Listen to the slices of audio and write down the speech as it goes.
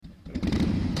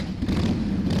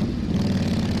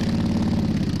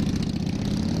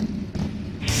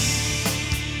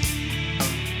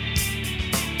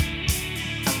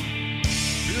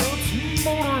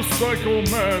Motorcycle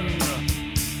Men.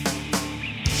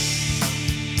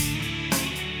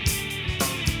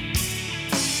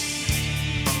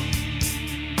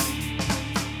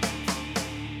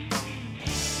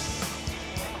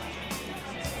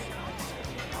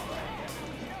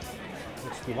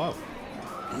 It's too low.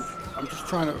 I'm just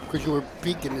trying to, because you were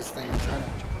peeking this thing. I'm trying to.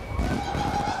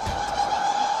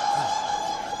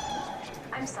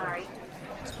 I'm sorry.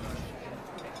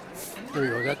 There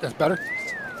you go. That's better.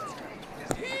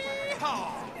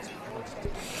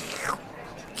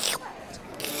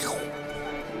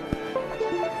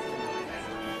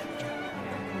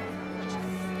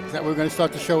 Is that we're going to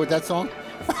start the show with that song?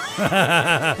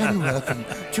 And welcome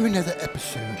to another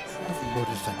episode of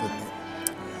Motorcycle Men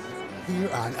here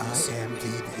on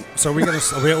IMDb. So we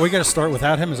gonna start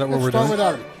without him? Is that what we're Start doing?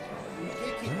 without him.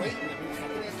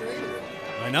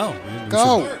 I know.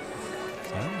 Go.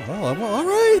 Well, all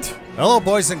right. Hello,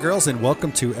 boys and girls, and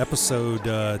welcome to episode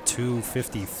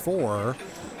 254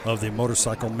 of the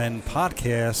Motorcycle Men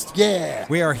podcast. Yeah.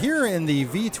 We are here in the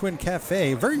V Twin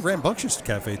Cafe, very rambunctious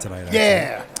cafe tonight. Actually.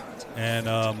 Yeah. And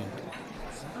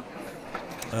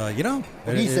you know,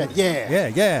 He said,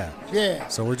 yeah. Yeah.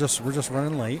 So we're just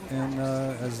running late, and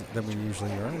as than we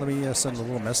usually are. Let me send a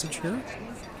little message here.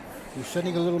 You're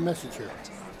sending a little message here.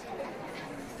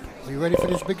 Are you ready for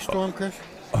this big storm, Chris?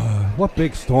 What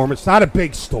big storm? It's not a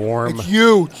big storm. It's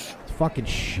huge. It's fucking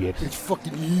shit. It's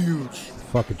fucking huge.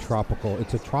 Fucking tropical.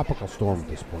 It's a tropical storm at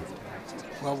this point.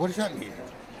 Well, what does that mean?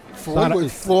 not a-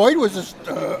 Floyd was a.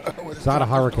 It's not a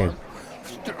hurricane.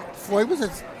 Floyd was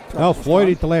a. No, Floyd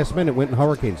at the last minute went in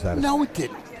hurricane status. No, it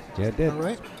didn't. Yeah, it did. All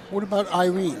right. What about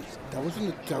Irene? That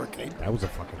wasn't a hurricane. That was a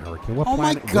fucking hurricane. What Oh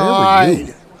my planet?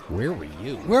 God. Where were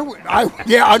you? Where were I?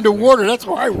 Yeah, underwater. That's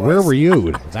where I was. Where were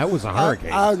you? That was a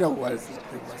hurricane. I don't know what it was.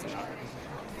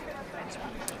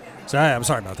 Sorry, I'm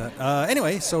sorry about that.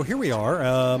 Anyway, so here we are.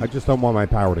 I just don't want my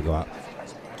power to go out.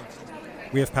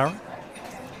 We have power?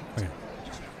 Okay.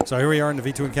 So here we are in the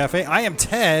V2 Cafe. I am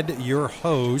Ted, your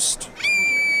host.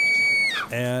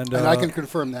 And And I can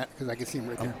confirm that because I can see him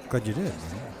right I'm there. glad you did.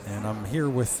 And I'm here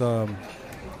with, of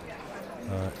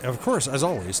course, as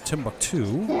always,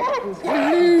 Timbuktu.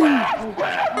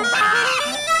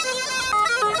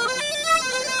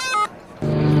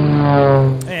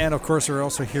 And, of course, we're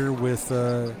also here with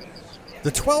the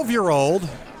 12-year-old.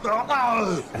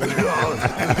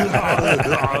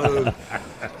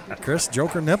 Chris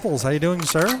Joker Nipples. How you doing,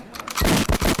 sir?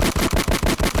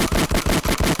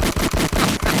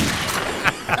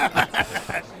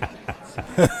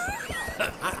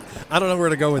 I don't know where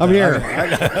to go with I'm that.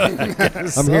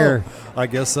 here. I'm here. I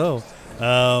guess so.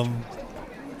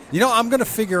 You know, I'm going to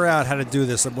figure out how to do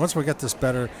this. And once we get this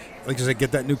better, like I said,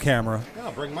 get that new camera. Yeah,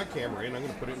 I'll bring my camera in. I'm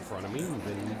going to put it in front of me. And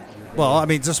then Well, I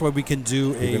mean, this way we can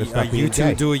do a gonna stop being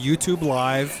gay. YouTube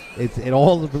live. it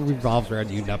all revolves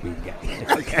around you not being gay.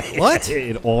 Okay. What?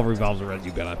 It all revolves around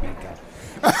you not being gay.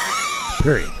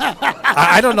 Period.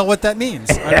 I don't know what that means.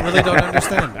 I really don't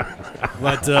understand.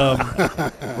 But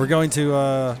we're going to,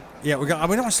 I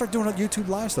want to start doing YouTube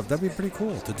live stuff. That'd be pretty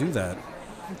cool to do that.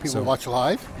 People watch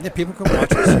live. Yeah, people can watch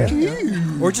us.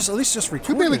 Yeah. Or just at least record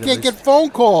Too bad we it at can't least. get phone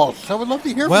calls. I would love to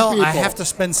hear from people. Well, I have to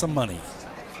spend some money.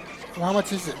 Well, how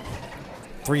much is it?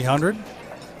 300?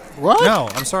 What? No,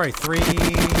 I'm sorry, it's just a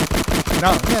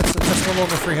little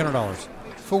over $300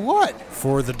 For what?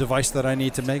 for the device that I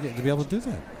need to make it to be able to do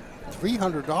that.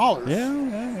 $300.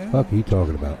 Yeah. Fuck are you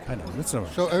talking about? I know. That's no.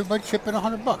 So everybody chip in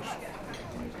 $100.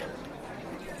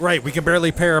 Right, we can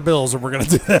barely pay our bills, and we're going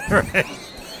to do that, right?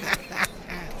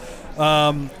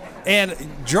 And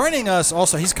joining us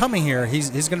also, he's coming here.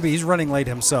 He's running late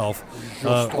himself,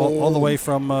 all the way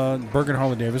from Bergen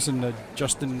Harley Davidson.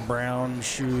 Justin Brown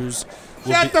shoes.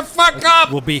 Shut the fuck up!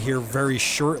 We'll be here very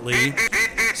shortly.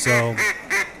 So,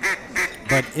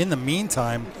 but in the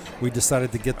meantime, we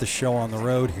decided to get the show on the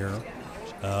road here.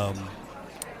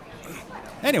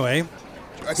 Anyway,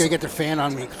 I gotta get the fan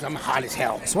on me because I'm hot as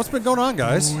hell. so what's been going on,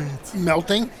 guys?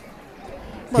 Melting.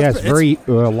 Well, Yes,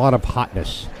 a lot of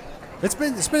hotness. It's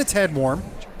been a tad warm.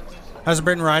 Has it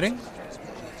been riding?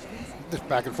 Just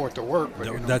back and forth to work.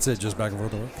 But, That's it, just back and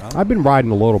forth to work. Oh. I've been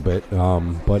riding a little bit,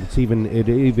 but it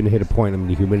even hit a point. I mean,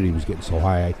 the humidity was getting so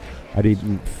high, I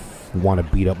didn't want to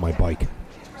beat up my bike,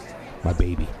 my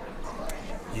baby.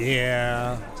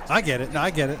 Yeah, I get it. No,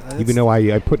 I get it. Even though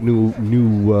I put new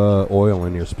oil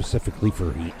in there specifically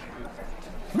for heat.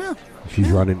 Yeah. She's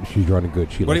running good.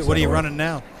 What likes are that you oil. running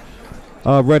now?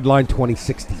 Redline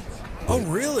 2060. Oh,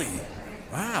 really?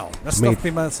 Wow, that Made-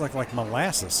 stuff that's like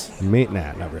molasses.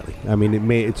 Nah, not really. I mean,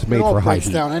 it's it made all for high breaks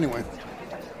heat. down anyway.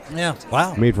 Yeah.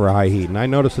 Wow. Made for a high heat, and I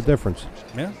noticed a difference.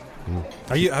 Yeah.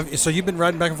 So you've been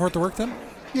riding back and forth to work then?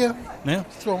 Yeah. Yeah.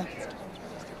 So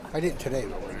I didn't today,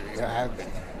 but I have been.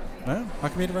 Well, how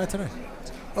come you didn't ride today?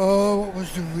 Oh, what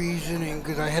was the reasoning?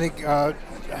 Because I had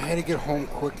to get home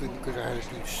quickly because I had to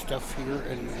do stuff here.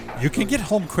 And You can get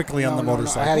home quickly on the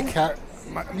motorcycle. I had to carry.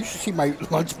 You should see my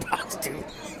lunchbox, dude.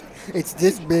 It's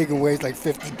this big and weighs like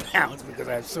 50 pounds because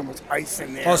I have so much ice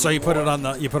in there. Oh, so you put it on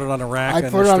the rack. I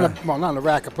put it on the not on the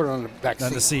rack. I put it on the back seat.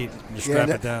 on the seat. You strap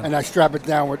it down. And I strap it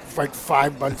down with like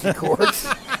 5 bungee cords.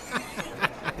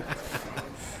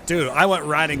 Dude, I went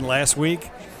riding last week,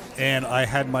 and I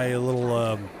had my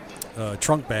little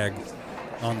trunk bag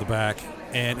on the back,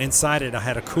 and inside it I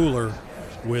had a cooler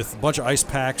with a bunch of ice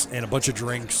packs and a bunch of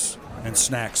drinks and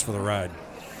snacks for the ride.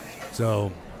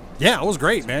 So, yeah, it was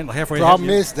great, man. Halfway. Problem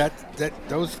is that the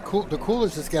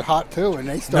coolers just get hot too, and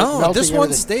they start melting. No, this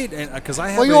one everything. stayed because I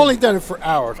have. Well, you only done it for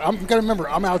hours. I'm gonna remember.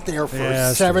 I'm out there for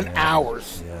 7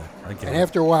 hours, Yeah, I get and it.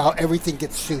 after a while, everything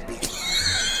gets soupy.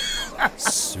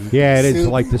 Yeah, it is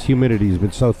Soup. like this humidity has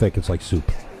been so thick, it's like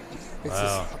soup.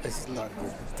 It's not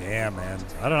good. Damn, man.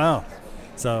 I don't know.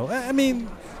 So, I mean,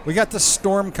 we got the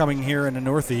storm coming here in the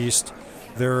Northeast.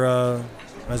 They're,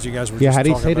 as you guys were Yeah, just how do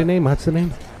you talking say the about. name? What's the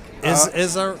name?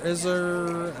 Isaiah?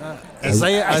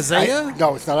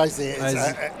 No, it's not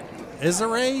Isaiah. It's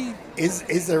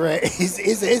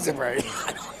Isaiah?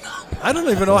 I don't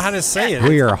even know how to say it.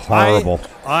 We are horrible.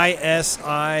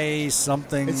 ISI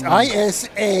something. It's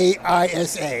ISAISA.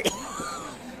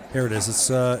 Here it is. It's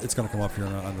going to come up here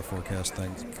on the forecast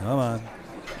thing. Come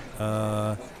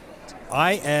on.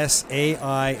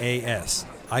 ISAIAS.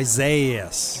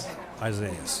 Isaias.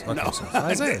 Okay, No, so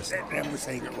Isaias. I'm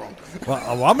saying it wrong.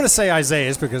 Well, I'm going to say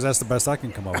Isaias because that's the best I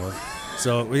can come up with.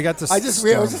 So we got this. I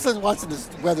was just watching this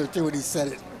weather too, when he said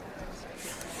it.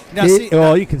 Now, see,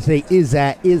 Well, you can say is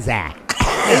that.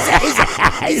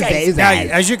 now,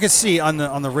 as you can see on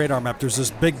the radar map, there's this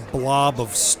big blob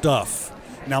of stuff.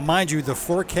 Now, mind you, the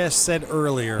forecast said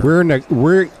earlier.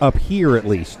 We're up here at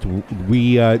least.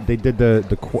 We they did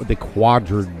the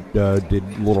quadrant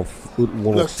did little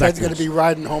Look, Ted's sectors. going to be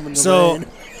riding home in the So rain.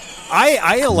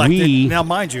 I elected. We now,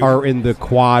 mind you, are in the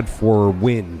quad for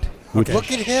wind. Which Okay.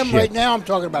 Look at him shit. right now. I'm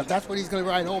talking about. That's what he's going to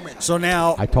ride home in. so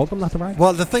now. I told them not to ride.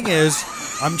 Well, the thing is,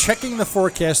 I'm checking the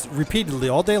forecast repeatedly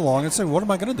all day long and saying, what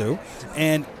am I going to do?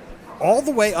 And all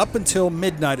the way up until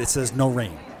midnight, it says no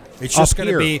rain. It's just Up going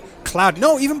to here. be cloudy.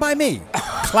 No, even by me.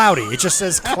 Cloudy. It just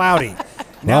says cloudy.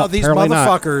 Now, Well, these apparently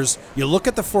not. motherfuckers, you look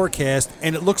at the forecast,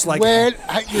 and it looks like When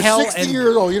you're hell 60 and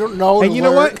years old, you don't know. And the you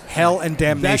know word. what? hell and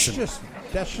damnation.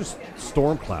 That's just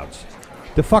storm clouds.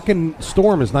 The fucking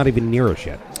storm is not even near us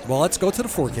yet. Well, let's go to the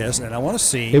forecast, and I want to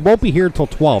see. It won't be here until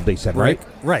 12. They said, right?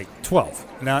 Right.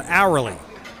 12. Now, hourly.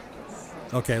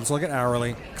 Okay, let's look at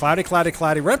hourly. Cloudy, cloudy,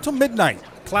 cloudy. Right up till midnight.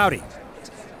 Cloudy.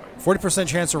 40%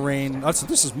 chance of rain. Oh, so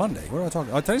this is Monday. What am I talking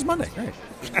about? Oh, today's Monday. Great.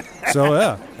 So,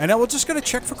 yeah. And now we're just going to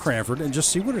check for Cranford and just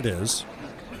see what it is.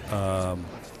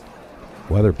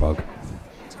 Weather bug.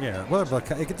 Yeah,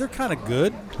 they're kind of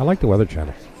good. I like the Weather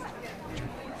Channel.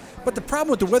 But the problem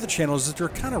with the Weather Channel is that they're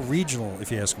kind of regional,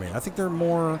 if you ask me. I think they're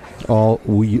more. Oh,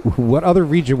 what other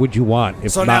region would you want?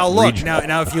 If So not now look, regional?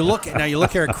 now if you look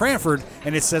here at Cranford,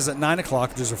 and it says at 9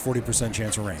 o'clock there's a 40%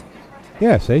 chance of rain.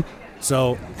 Yeah, see?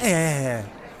 So,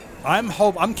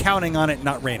 I'm counting on it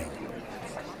not raining.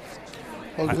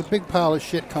 Well, there's a big pile of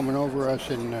shit coming over us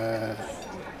in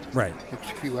Right.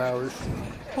 next few hours.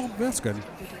 Oh, that's good.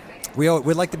 We'd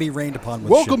like to be rained upon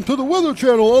with Welcome shit. to the Weather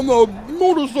Channel. I'm the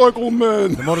motorcycle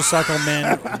man. The Motorcycle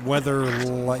Man Weather,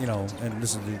 and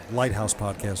this is the Lighthouse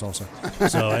podcast also.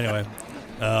 So anyway,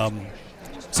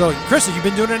 so Chris, have you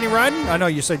been doing any riding? I know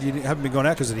you said you haven't been going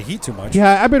out because of the heat too much.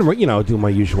 Yeah, I've been, doing my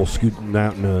usual scooting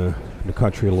out in the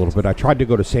country a little bit. I tried to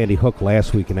go to Sandy Hook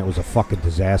last week, and that was a fucking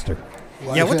disaster.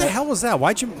 Yeah, what the hell was that?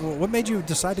 What made you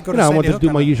decide to go to I Sandy wanted to Hook do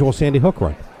on my a- usual Sandy Hook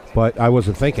run, but I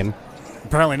wasn't thinking.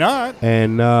 Apparently not.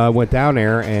 And went down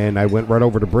there, and I went right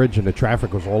over the bridge, and the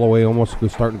traffic was all the way almost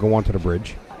starting to go onto the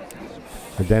bridge.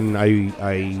 And then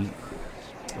I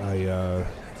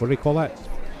what do they call that?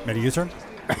 Made a U-turn?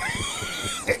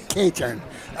 K-turn.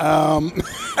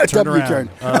 Turn W around. turn.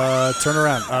 Turn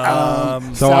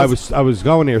around. So South- I was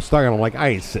going there stuck, and I'm like, I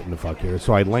ain't sitting the fuck here.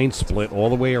 So I lane split all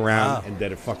the way around Ah. and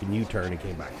did a fucking U-turn and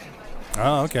came back.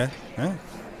 Oh, okay. Yeah.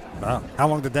 Wow. How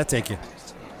long did that take you?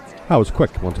 I was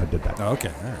quick once I did that. Oh,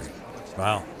 okay. All right.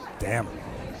 Wow. Damn.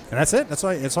 And that's it? That's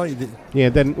all you did? Yeah,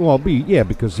 then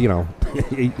because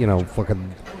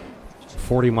fucking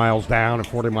 40 miles down and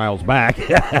 40 miles back.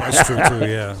 That's true, too,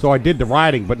 yeah. So I did the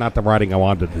riding, but not the riding I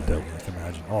wanted to do. I can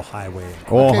imagine. All highway.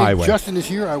 All Okay, highway. Justin is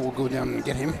here. I will go down and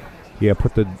get him. Yeah,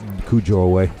 put the Cujo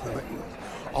away.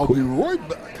 I'll be right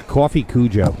back. Coffee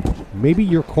Cujo. Maybe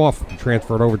your cough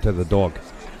transferred over to the dog.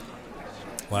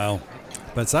 Wow.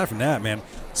 But aside from that, man,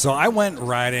 so I went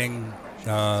riding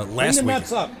last Bring the week.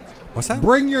 nuts up. What's that?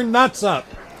 Bring your nuts up.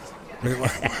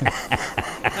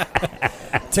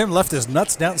 Tim left his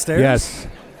nuts downstairs? Yes.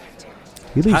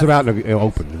 He leaves them out in the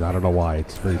open. I don't know why.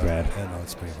 It's very bad. Yeah, no,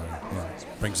 it's pretty funny. Yeah.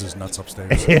 Brings his nuts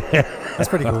upstairs. That's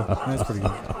pretty cool. That's pretty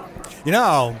cool. You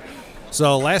know,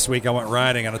 so last week I went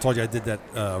riding, and I told you I did that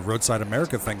Roadside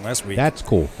America thing last week. That's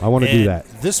cool. I want to do that.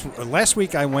 Last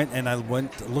week I went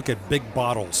to look at big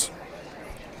bottles,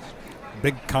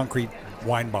 big concrete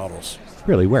wine bottles.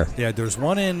 Really? Where? Yeah, there's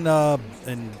one in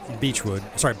Beechwood,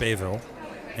 sorry, Bayville,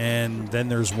 and then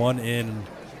there's one in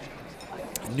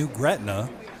New Gretna,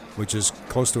 which is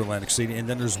close to Atlantic City, and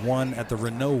then there's one at the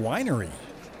Renault Winery.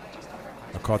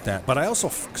 I caught that, but I also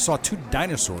saw 2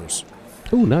 dinosaurs.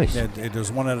 Oh, nice. Yeah,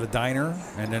 there's one at a diner,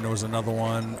 and then there was another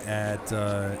one at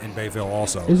in Bayville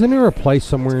also. Isn't there a place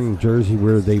somewhere in Jersey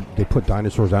where they put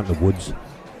dinosaurs out in the woods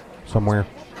somewhere?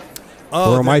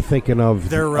 Oh, or am I thinking of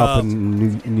they're, up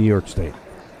in New York State?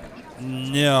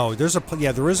 No, there is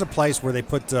a place where they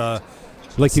put.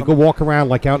 Like you go walk around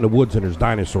like out in the woods and there's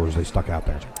dinosaurs they stuck out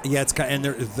there. Yeah, it's and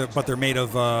but they're made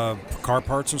of car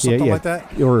parts or something like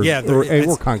that. Or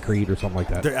or concrete or something like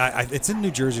that. It's in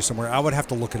New Jersey somewhere. I would have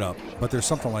to look it up, but there's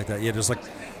something like that. Yeah, there's like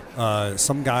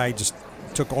some guy just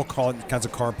took all kinds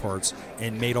of car parts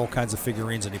and made all kinds of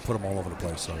figurines, and he put them all over the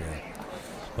place. So yeah,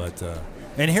 but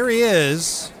and here he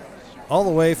is, all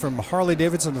the way from Harley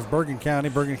Davidson of Bergen County,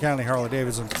 Harley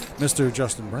Davidson, Mr.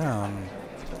 Justin Brown.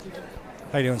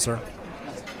 How you doing, sir?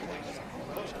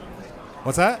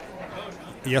 What's that?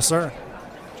 Yes, sir.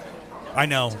 I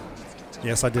know.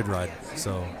 Yes, I did ride.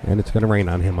 So. And it's going to rain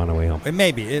on him on the way home. It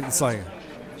may be. It's like.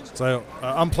 So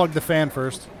unplug the fan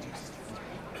first.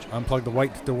 Unplug the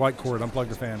white cord. Unplug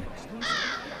the fan.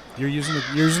 You're using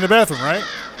the bathroom, right?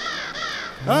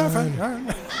 Oh, fine. All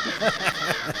right.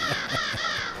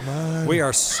 We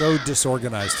are so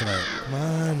disorganized tonight.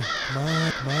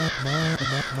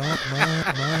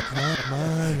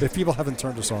 If people haven't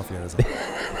turned us off yet, is it?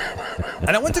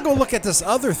 And I went to go look at this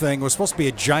other thing. It was supposed to be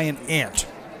a giant ant,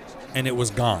 and it was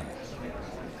gone.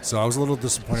 So I was a little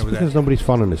disappointed with that. Because nobody's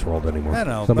fun in this world anymore. I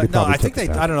know, Somebody but no, probably I think took it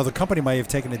down. I don't know. The company might have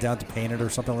taken it down to paint it or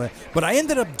something like that. But I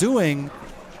ended up doing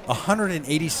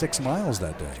 186 miles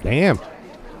that day. Damn,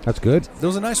 that's good. It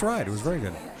was a nice ride. It was very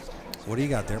good. What do you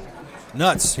got there?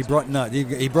 Nuts. He brought nuts.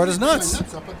 He brought his nuts.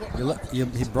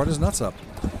 He brought his nuts up.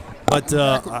 But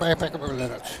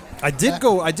I did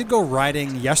go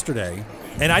riding yesterday,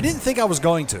 and I didn't think I was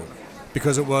going to,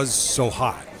 because it was so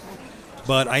hot.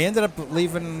 But I ended up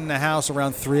leaving the house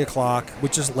around 3 o'clock,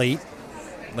 which is later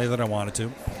than I wanted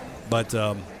to. But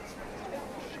I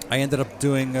ended up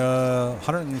doing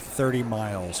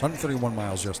 131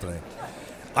 miles yesterday.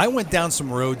 I went down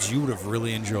some roads you would have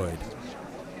really enjoyed.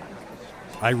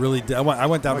 I really did. I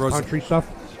went down roads. Country stuff?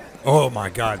 Oh my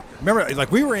God! Remember,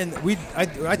 like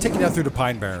I take you down through the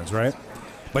Pine Barrens, right?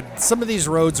 But some of these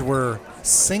roads were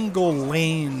single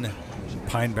lane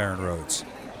Pine Barren roads.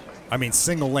 I mean,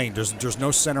 single lane. There's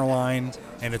no center line,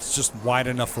 and it's just wide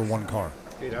enough for one car.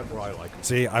 Hey, that's what I like.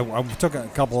 See, I took a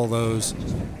couple of those.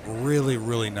 Really,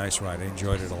 really nice ride. I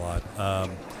enjoyed it a lot.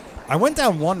 I went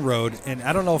down one road, and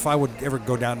I don't know if I would ever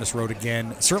go down this road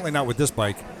again. Certainly not with this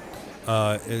bike.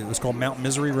 It was called Mount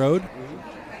Misery Road.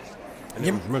 And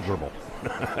it was miserable.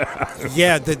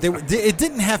 Yeah, it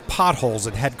didn't have potholes.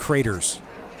 It had craters.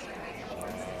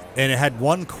 And it had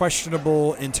one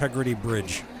questionable integrity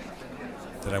bridge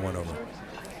that I went over.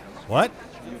 What?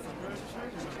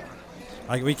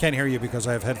 We can't hear you because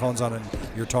I have headphones on and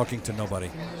you're talking to nobody.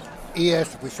 He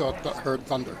asked if we heard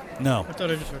thunder. No. I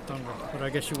thought I just heard thunder, but I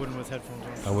guess you wouldn't with headphones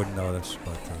on. I wouldn't notice,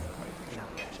 but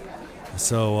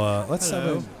so let's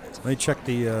let me check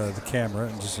the camera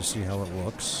and just to see how it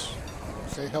looks.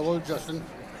 Say hello, Justin.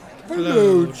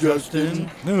 Hello, Justin.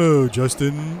 Hello,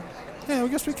 Justin. Yeah, I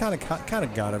guess we kind of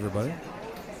got everybody.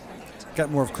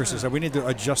 Got more of Chris's. We need to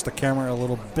adjust the camera a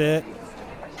little bit,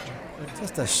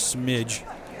 just a smidge.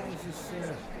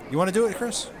 You want to do it,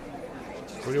 Chris?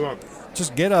 What do you want?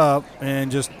 Just get up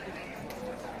and just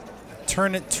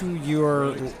turn it to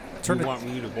your. Turn you it. Want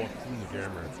me to walk through the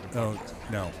camera? Oh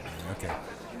no. Okay.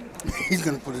 He's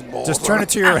going to put his balls Just turn it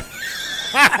to your.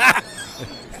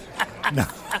 No.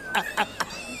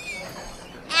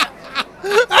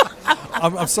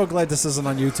 I'm so glad this isn't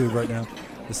on YouTube right now.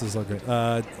 This is so good.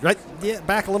 Right, yeah,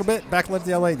 back a little bit. Back left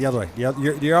the other way. The other way.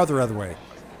 Your other way.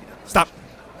 Stop.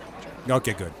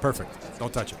 Okay, good. Perfect.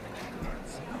 Don't touch it.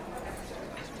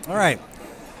 All right.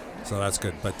 So that's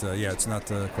good. But yeah, it's not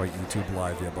quite YouTube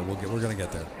live yet, but we're gonna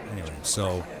get there anyway.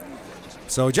 So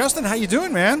Justin, how you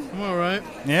doing, man? I'm all right.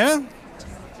 Yeah.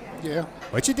 Yeah.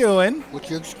 What you doing? What's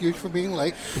your excuse for being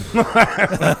late? Dude,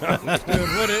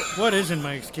 what isn't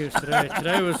my excuse today?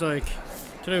 Today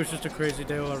was just a crazy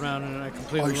day all around, and I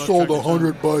completely lost track of time.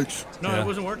 100 bikes. No, Yeah. it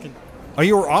wasn't working. Oh,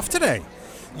 you were off today.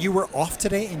 You were off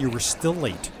today, and you were still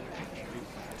late.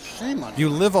 Shame on You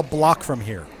live a block from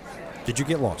here. Did you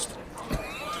get lost?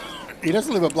 He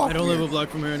doesn't live a block I don't from live here. a block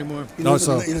from here anymore. He No, lives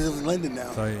so- he lives in Linden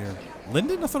now. So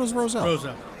Linden? I thought it was Roselle.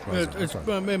 Rosa.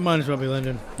 Roselle, It might as well be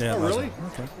Linden. Yeah, Oh, really?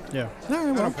 Okay. Yeah. I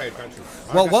don't pay attention.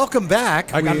 Well, welcome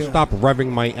back. I got to We- stop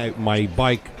revving my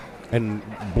bike and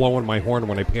blowing my horn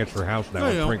when I pass your house now No,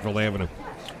 on you don't. Springfield Avenue.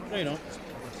 No, you don't.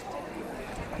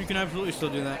 You can absolutely still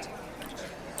do that.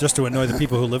 Just to annoy the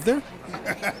people who live there.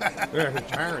 Yeah, his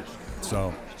parents.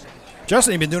 So,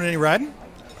 Justin, you been doing any riding?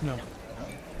 No.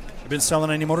 You been selling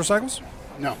any motorcycles?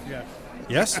 No. Yeah.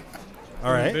 Yes.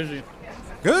 All I'm right. busy.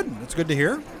 Good. That's good to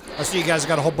hear. I see you guys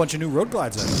got a whole bunch of new road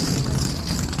glides in.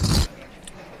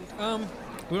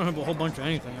 We don't have a whole bunch of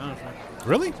anything, honestly.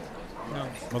 Really? No.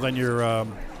 Well, then you're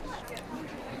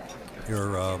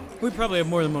We probably have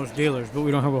more than most dealers, but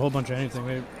we don't have a whole bunch of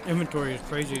anything. Inventory is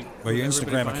crazy. well, your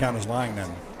Everybody Instagram buying account it. is lying then.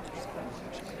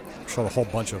 Showed a whole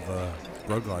bunch of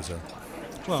road glides there.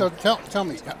 Well, So tell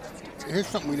me, here's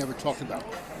something we never talked about.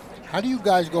 How do you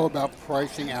guys go about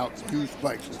pricing out used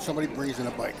bikes when somebody brings in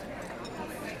a bike?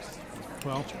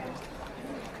 well,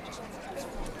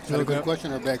 Is that a look good at-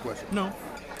 question or a bad question? no.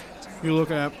 You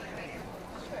look at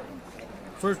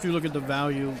first. You look at the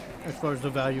value as far as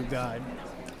the value guide.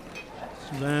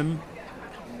 Then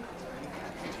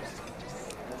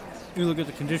you look at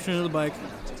the condition of the bike,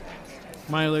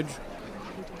 mileage.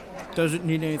 Does it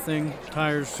need anything?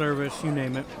 Tires, service, you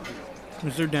name it.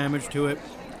 Is there damage to it?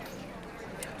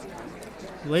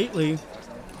 Lately,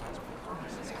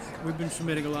 we've been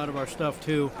submitting a lot of our stuff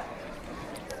to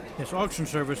this auction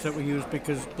service that we use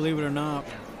because, believe it or not,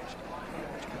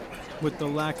 with the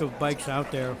lack of bikes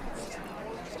out there,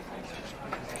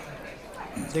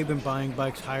 they've been buying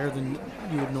bikes higher than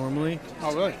you would normally.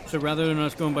 Oh, really? So rather than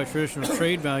us going by traditional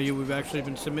trade value, we've actually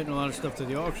been submitting a lot of stuff to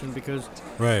the auction because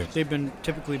Right. they've been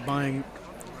typically buying,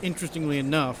 interestingly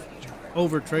enough,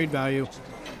 over trade value,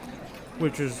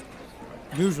 which is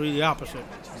usually the opposite.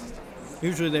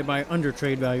 Usually they buy under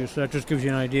trade value, so that just gives you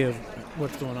an idea of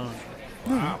what's going on.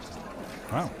 Wow.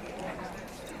 Wow.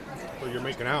 So you're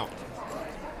making out.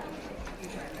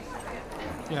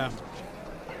 Yeah.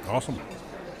 Awesome.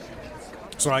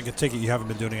 So I could take it you haven't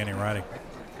been doing any riding.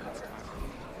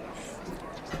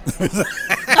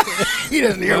 He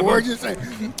doesn't hear a word you say.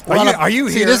 Are you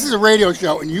See, here? this is a radio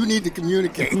show, and you need to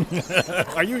communicate.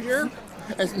 Are you here?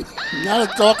 It's not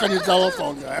a talk on your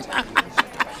telephone, guy.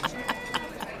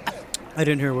 I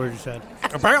didn't hear a word you said.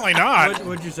 Apparently not.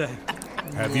 What'd you say?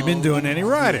 Have you been doing any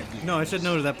riding? No, I said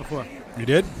no to that before. You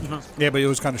did? Uh-huh. Yeah, but it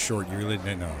was kind of short. You really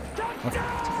didn't know. Okay.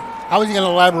 How was he going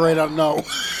to elaborate on no?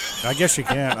 I guess you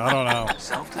can. I don't know.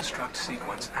 Self-destruct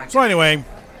sequence activated. So anyway,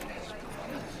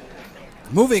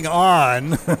 moving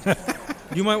on.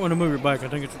 You might want to move your bike. I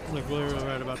think it's like literally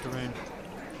right about to rain.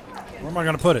 Where am I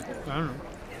going to put it? I don't know.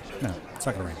 No, it's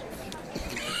not going to rain.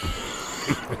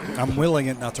 I'm willing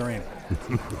it not to rain.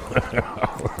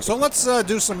 So let's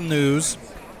do some news.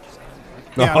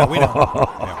 Yeah, no, we know.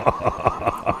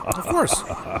 Yeah. Of course.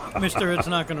 Mister, it's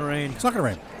not going to rain. It's not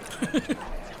going to rain.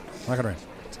 Not going to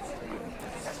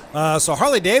rain. So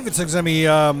Harley Davidson's going to be,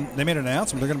 they made an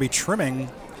announcement. They're going to be trimming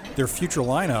their future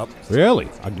lineup. Really?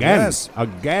 Again? Yes.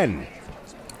 Again?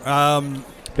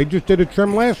 They just did a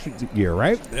trim last year,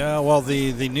 right? Well,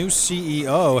 the new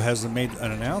CEO has made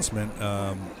an announcement.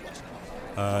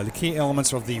 The key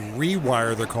elements of the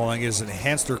rewire, they're calling, is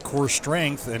enhance their core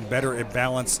strength and better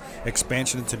balance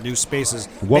expansion into new spaces.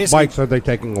 What Basically- bikes are they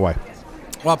taking away?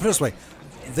 Well, put it this way,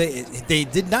 they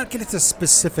did not get into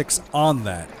specifics on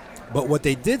that, but what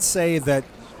they did say that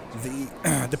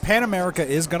the Pan America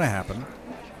is going to happen.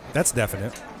 That's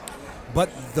definite. But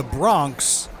the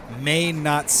Bronx may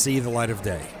not see the light of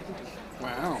day.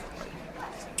 Wow.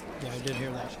 Yeah, I did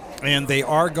hear that. And they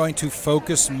are going to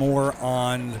focus more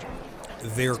on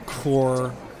their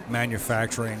core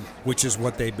manufacturing, which is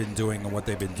what they've been doing and what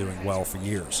they've been doing well for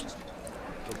years.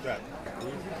 What's that?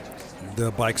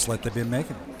 The bikes that they've been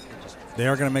making. They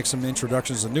are going to make some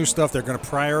introductions of new stuff. They're going to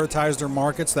prioritize their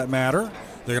markets that matter.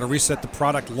 They're going to reset the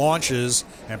product launches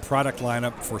and product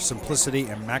lineup for simplicity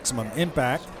and maximum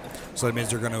impact. So that means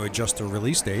they're going to adjust their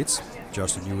release dates.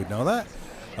 Justin, you would know that.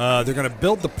 They're going to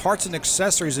build the parts and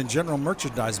accessories and general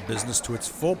merchandise business to its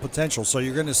full potential. So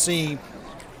you're going to see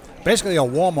basically a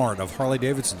Walmart of Harley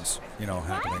Davidsons,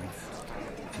 happening.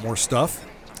 More stuff.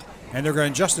 And they're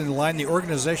going to just align the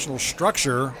organizational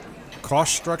structure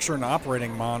cost structure and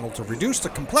operating model to reduce the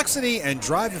complexity and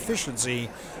drive efficiency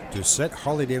to set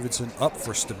Harley-Davidson up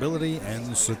for stability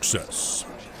and success.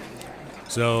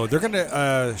 So they're going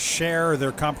to share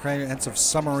their comprehensive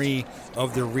summary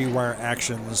of their Rewire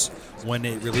actions when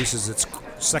it releases its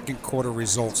second quarter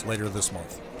results later this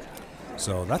month.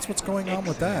 So that's what's going on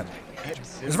with that.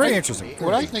 It's very interesting.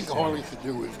 What I think Harley should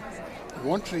do is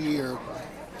once a year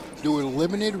do a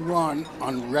limited run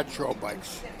on retro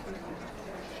bikes.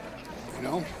 You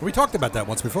know? We talked about that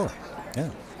once before. Yeah.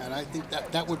 And I think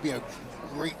that would be a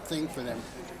great thing for them.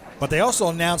 But they also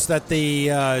announced that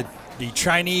the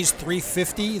Chinese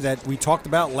 350 that we talked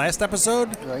about last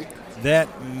episode, Right? that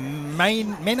may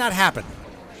not happen.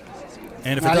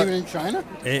 And if Not it even in China?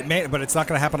 it may, but it's not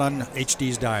going to happen on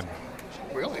HD's dime.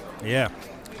 Really? Yeah.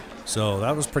 So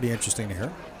that was pretty interesting to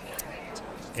hear.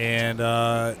 And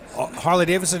Harley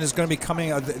Davidson is going to be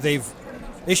coming. They've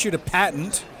issued a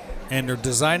patent, and they're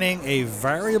designing a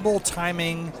variable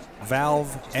timing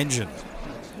valve engine.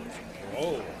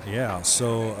 Oh. Yeah.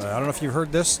 So I don't know if you've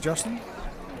heard this, Justin.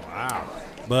 Wow.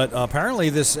 But apparently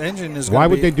this engine is. Why gonna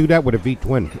would be, they do that with a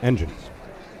V-twin engine?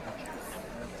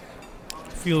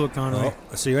 Fuel economy.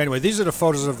 Oh, see, anyway, these are the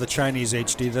photos of the Chinese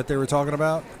HD that they were talking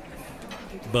about.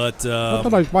 But That's a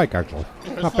nice bike, actually.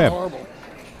 It's Not bad. horrible.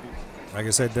 like I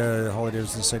said, Harley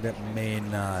Davidson said that may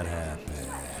not happen.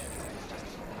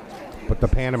 But the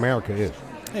Pan America is.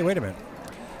 Hey, wait a minute.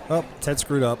 Oh, Ted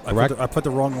screwed up. Correct. I put the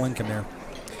wrong link in there.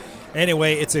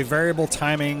 Anyway, it's a variable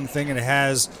timing thing, and it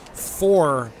has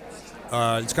four.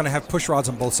 It's going to have push rods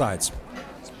on both sides,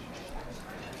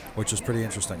 which is pretty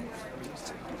interesting.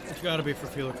 It's got to be for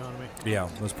fuel economy. Yeah,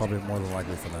 that's probably more than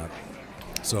likely for that.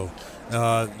 So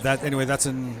that's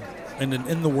in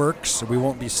the works. We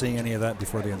won't be seeing any of that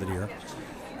before the end of the year.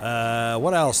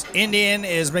 What else? Indian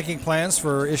is making plans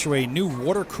for issue a new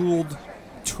water-cooled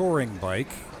touring bike.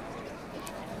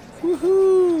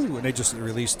 Woohoo! And they just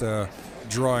released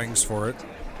drawings for it.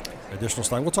 Additional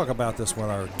stuff. We'll talk about this when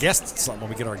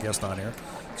we get our guest on here.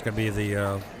 It's going to be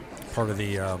the part of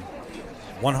the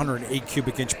 108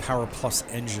 cubic inch Power Plus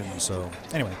engine. So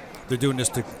anyway, they're doing this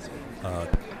to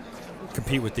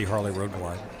compete with the Harley Road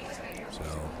Glide. So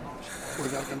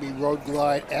Was that going to be Road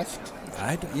Glide-esque?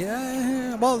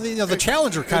 yeah. Well, the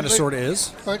Challenger kind of sort of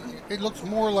is. But it looks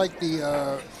more like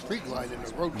the Street Glide than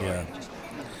the Road Glide.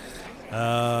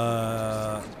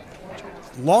 Yeah.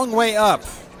 Long Way Up,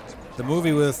 the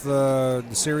movie with the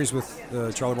series with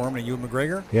Charlie Mormon and Ewan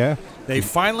McGregor. Yeah? They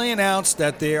finally announced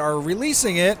that they are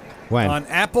releasing it When? on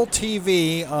Apple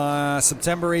TV on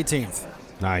September 18th.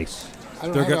 Nice. I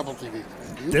don't They're have go- Apple TV.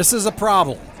 Do you? This is a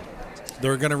problem.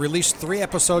 They're going to release 3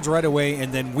 episodes right away,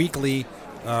 and then weekly,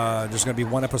 there's going to be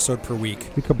 1 episode per week.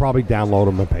 You could probably download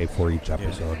them and pay for each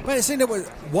episode. But I think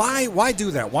why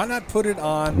do that? Why not put it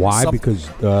on? Why? Because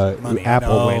Money, Apple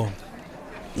no. went.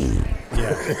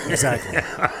 Yeah, exactly.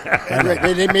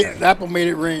 Apple made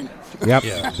it rain. Yep.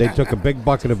 Yeah. They took a big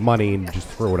bucket of money and just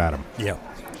threw it at them. Yeah.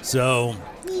 So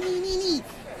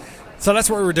that's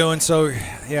what we're doing. So,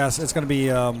 yes, it's going to be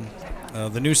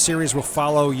the new series will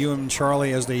follow you and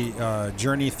Charlie as they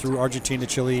journey through Argentina,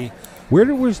 Chile. Where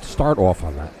did we start off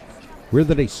on that? Where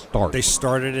did they start? They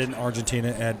started in Argentina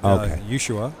at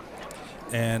Ushuaia,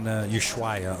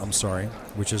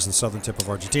 which is the southern tip of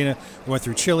Argentina. We went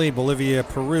through Chile, Bolivia,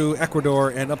 Peru, Ecuador,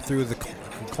 and up through the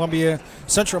Colombia,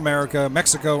 Central America,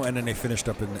 Mexico, and then they finished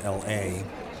up in L.A.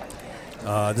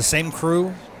 The same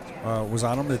crew was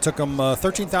on them. It took them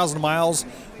 13,000 miles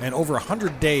and over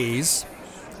 100 days,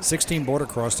 16 border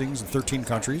crossings in 13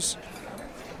 countries.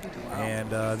 And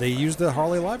they used the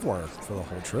Harley Livewire for the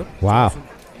whole trip. Wow.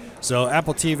 So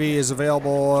Apple TV is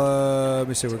available. Let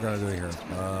me see what we're going to do here.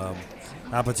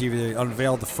 Apple TV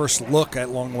unveiled the first look at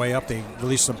Long Way Up. They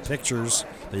released some pictures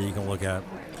that you can look at.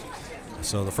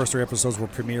 So the first 3 episodes will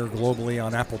premiere globally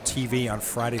on Apple TV on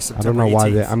Friday, I September don't know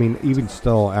 18th. why even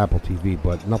still Apple TV,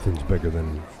 but nothing's bigger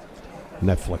than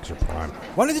Netflix or Prime.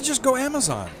 Why did they just go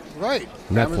Amazon? Right.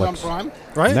 Netflix. Amazon Prime.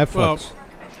 Right? Netflix. Well,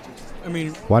 I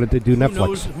mean, Why did they do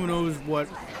Netflix? who knows what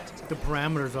the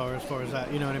parameters are as far as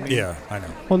that? You know what I mean? Yeah, I know.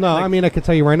 Well, no, I mean, I can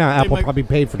tell you right now, they Apple might- probably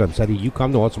paid for them. Said, you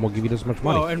come to us and we'll give you this much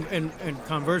money. Well, and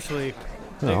conversely,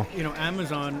 No.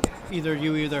 Amazon, either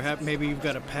have maybe you've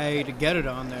got to pay to get it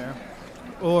on there,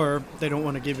 or they don't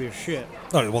want to give you shit.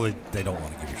 Oh, well, they don't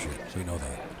want to give you shit, so you know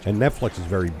that. And Netflix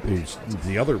is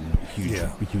the other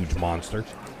huge monster.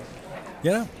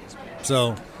 Yeah.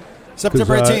 So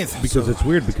September 18th. Because So- it's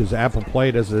weird because Apple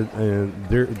played as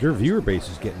their viewer base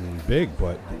is getting big,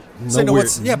 but So no,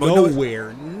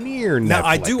 nowhere near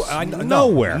Netflix. Now,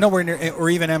 nowhere. Nowhere near, or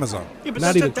even Amazon. Yeah, but Not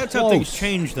that's, even that's how things close.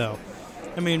 change, though.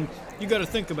 I mean, you got to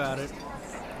think about it.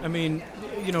 I mean,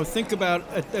 think about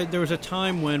there was a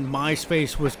time when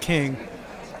MySpace was king,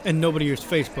 and nobody used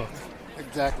Facebook.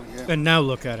 Exactly. Yeah. And now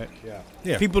look at it.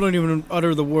 Yeah. People don't even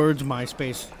utter the words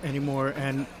MySpace anymore,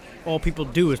 and all people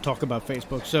do is talk about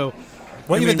Facebook. So,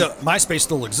 Well, I even mean- the MySpace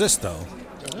still exists, though.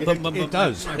 It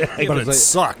does. Yeah, But but it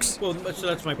sucks. well, so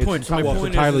that's my point. It's, So my well, it's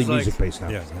point entirely is like, music based now.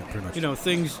 Yeah, pretty much.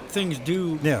 things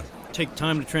do Yeah. take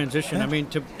time to transition. Yeah. I mean,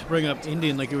 to bring up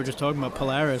Indian, like you were just talking about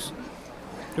Polaris,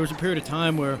 there was a period of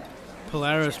time where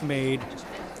Polaris made,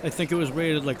 I think it was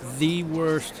rated like the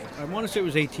worst, I want to say it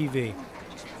was ATV,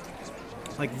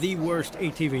 like the worst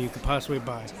ATV you could possibly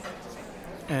buy.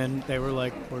 And they were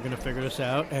like, we're going to figure this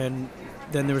out. And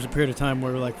then there was a period of time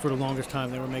where, like, for the longest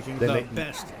time, they were making Then the they-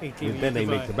 best ATV. Then they you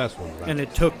could make buy. the best ones. Right? And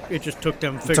it just took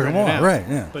them took figuring them it all, out. right,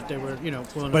 yeah. But they were, willing to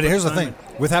But put here's the time thing in.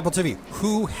 with Apple TV.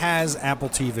 Who has Apple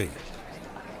TV?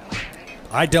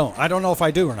 I don't. I don't know if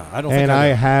I do or not. I don't. think And I I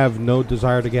do. have no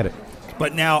desire to get it.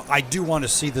 But now I do want to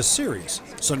see this series.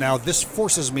 So now this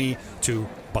forces me to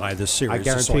buy this series. I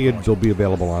just so guarantee you can watch it'll be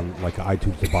available on like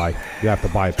iTunes to buy. You have to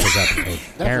buy it per episode. That's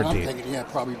what I'm Guaranteed. thinking. Yeah,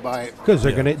 probably buy it. Because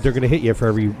they're gonna hit you for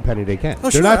every penny they can. Oh,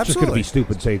 they're sure, not just gonna absolutely. be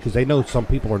stupid, say because they know some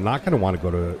people are not gonna want to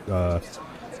go to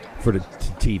for the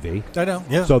TV. I know.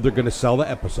 Yeah. So they're gonna sell the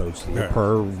episodes to you Right.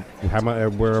 per how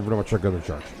much, wherever much they're gonna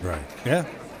charge. right. Yeah.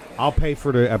 I'll pay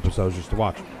for the episodes just to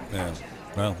watch, Yeah.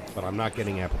 Well, but I'm not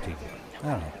getting Apple TV.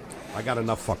 I don't know. I got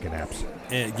enough fucking apps.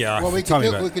 Yeah. What we tell could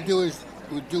me do, about we it. could do is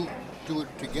we do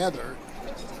it together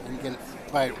and get it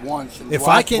buy it once and If watch,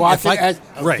 I can- watch if it I- as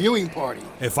a right. viewing party.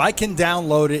 If I can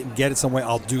download it and get it some way,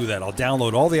 I'll do that. I'll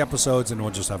download all the episodes and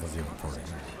we'll just have a viewing party.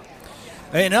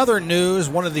 In other news,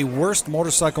 one of the worst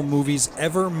motorcycle movies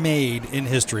ever made in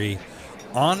history,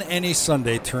 On Any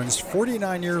Sunday, turns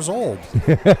 49 years old.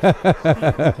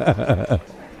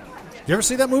 You ever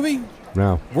see that movie?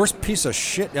 No. Worst piece of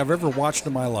shit I've ever watched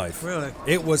in my life. Really?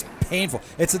 It was painful.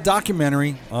 It's a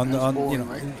documentary on That's on boring,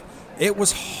 right? It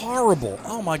was horrible.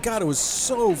 Oh my god, it was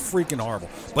so freaking horrible.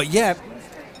 But yet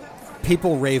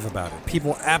people rave about it.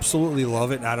 People absolutely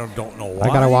love it, and I don't know why.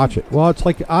 I gotta watch it. Well, it's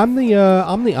like I'm the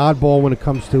oddball when it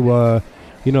comes to the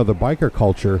biker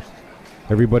culture.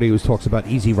 Everybody always talks about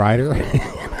Easy Rider.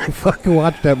 I fucking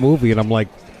watched that movie and I'm like,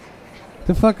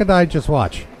 the fuck did I just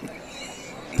watch?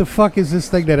 The fuck is this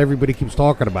thing that everybody keeps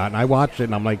talking about? And I watched it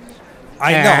and I'm like,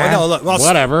 I know. Look, well,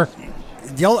 whatever.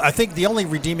 I think the only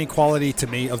redeeming quality to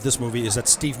me of this movie is that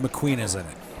Steve McQueen is in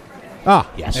it.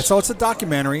 Ah, yes. And so it's a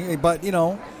documentary, but it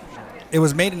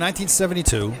was made in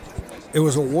 1972. It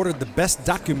was awarded the best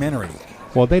documentary.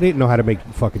 Well, they didn't know how to make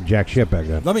fucking jack shit back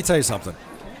then. Let me tell you something.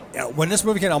 When this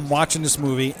movie came, I'm watching this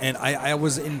movie, and I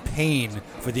was in pain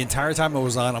for the entire time it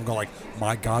was on. I'm going like,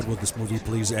 my God, will this movie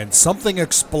please end? Something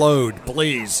explode,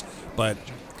 please. But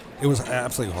it was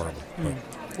absolutely horrible.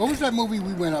 What was that movie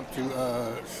we went up to?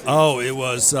 It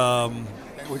was.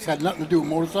 Which had nothing to do with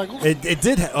motorcycles. It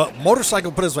did.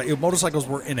 Motorcycle. Put it this way, motorcycles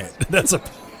were in it. That's a.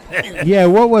 Yeah,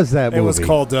 what was that It movie? was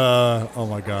called. Oh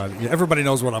my God! Yeah, everybody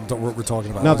knows what we're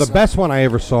talking about. No, the best one I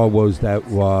ever saw was that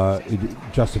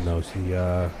Justin knows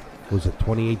the was it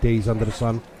 28 Days Under the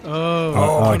Sun?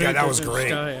 Oh my 28 God, that was Days Under the great.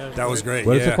 Sky, yeah, That was great.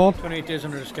 What is yeah. it called? 28 Days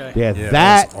Under the Sky. Yeah, Yeah, that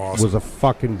that was awesome. was a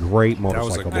fucking great was a-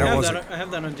 motorcycle that movie. was I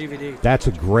have that on DVD. That's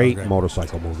a great Okay.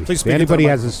 motorcycle movie. Please If speak into anybody the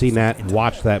hasn't seen that, microphone.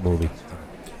 watch that movie.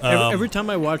 Every time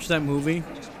I watch that movie,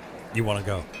 You want to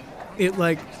go? it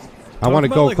like I want to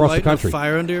talk go about, like, across the lighting a country.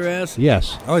 Fire under your ass.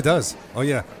 Yes. Oh, it does. Oh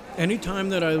yeah. Anytime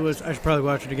that I should probably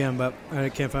watch it again, but I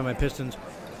can't find my pistons.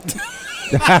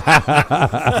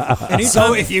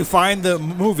 So if you find the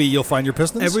movie, you'll find your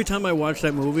Pistons. Every time I watch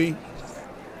that movie,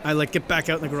 I like get back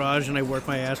out in the garage and I work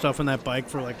my ass off on that bike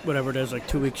for like whatever it is, like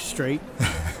 2 weeks straight.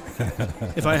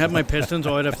 If I have my pistons,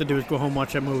 all I'd have to do is go home,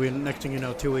 watch that movie, and next thing you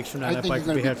know, 2 weeks from now, I that think bike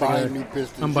you're will going be to be halfway buying there. new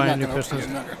pistons. I'm You're buying not new gonna open pistons.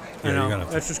 another. I Yeah, know. you're gonna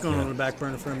have That's to- just going yeah. on the back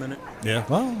burner for a minute. Yeah.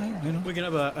 Well, you know. We can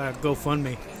have a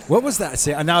GoFundMe. What was that?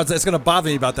 See, now it's going to bother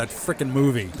me about that freaking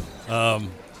movie.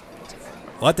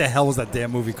 What the hell was that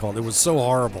damn movie called? It was so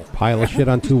horrible. Pile of shit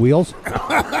on two wheels.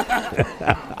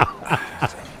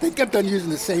 They kept on using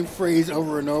the same phrase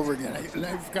over and over again. And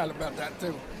I forgot about that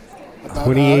too. About,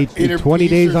 20 days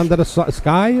interpieces. under the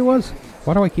sky it was?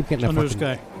 Why do I keep getting that Under the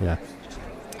fucking... Sky. Yeah.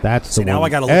 That's See, the now one.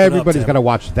 I gotta look it up, Everybody's Tim. got to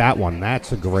watch that one.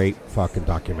 That's a great fucking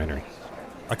documentary.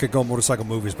 I could go motorcycle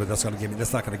movies, but that's not going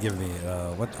to give me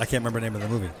what I can't remember the name of the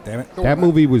movie. Damn it. Don't That worry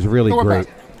movie was really Don't worry great.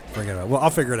 about Forget it. Well, I'll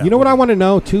figure it out. You know what I want to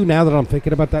know, too, now that I'm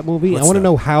thinking about that movie? What's I want to that?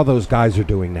 know how those guys are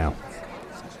doing now.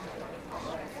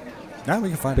 Now we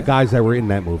can find The out. guys that were in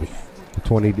that movie. The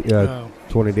 20, Oh.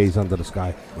 20 Days Under the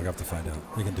Sky. We'll have to find out.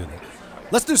 We can do that.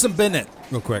 Let's do some Bennett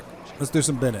real quick. Let's do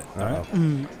some Bennett. All right. All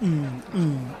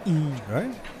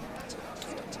right.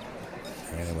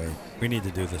 Anyway, we need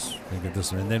to do this. We get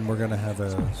this, and then we're gonna have a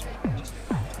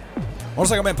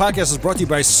Motorcycle Man Podcast is brought to you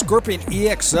by Scorpion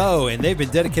EXO, and they've been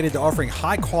dedicated to offering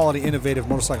high-quality, innovative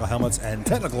motorcycle helmets and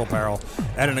technical apparel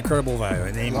at an incredible value.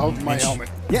 And they Love my helmet.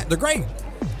 Yeah, they're great.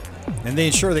 And they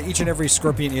ensure that each and every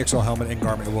Scorpion EXO helmet and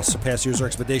garment will surpass user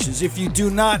expectations. If you do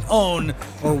not own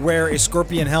or wear a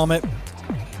Scorpion helmet,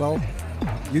 well,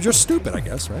 you're just stupid, I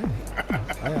guess, right?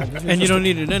 And you don't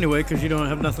need it anyway because you don't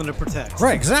have nothing to protect.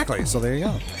 Right, exactly. So there you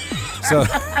go. So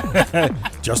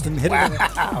Justin hit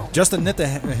it. Justin hit the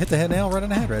head nail right on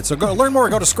the head, right? So go learn more.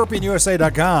 Go to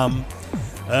ScorpionUSA.com.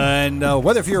 And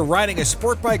whether if you're riding a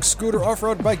sport bike, scooter,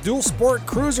 off-road bike, dual sport,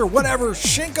 cruiser, whatever,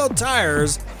 Shinko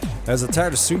Tires has a tire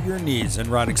to suit your needs and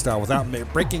riding style without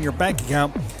breaking your bank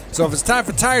account. So if it's time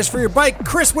for tires for your bike,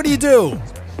 Chris, what do you do?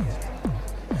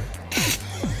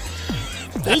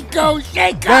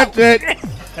 Shinko. That's it.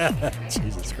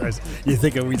 Jesus Christ. You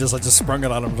think we just sprung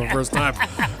it on him for the first time.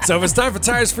 So if it's time for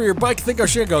tires for your bike, think of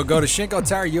Shinko. Go to Shinko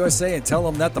Tire USA and tell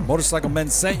them that the Motorcycle Men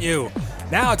sent you.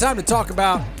 Now time to talk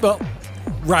about, well,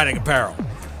 riding apparel.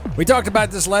 We talked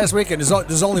about this last week, and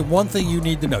there's only one thing you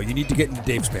need to know. You need to get into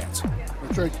Dave's pants.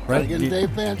 That's right. Right? Getting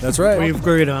Dave pants. That's right. We've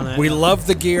agreed on that. We love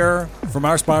the gear from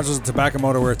our sponsors at Tobacco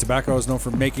Motorwear. Tobacco is known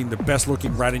for making the best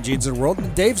looking riding jeans in the world,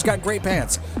 and Dave's got great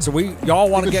pants. So y'all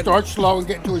want to You get. can start slow and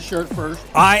get into a shirt first.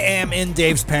 I am in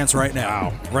Dave's pants right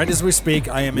now. Right as we speak,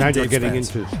 I am Now in you're Dave's getting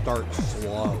pants. into start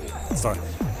slow. Start.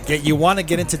 You want to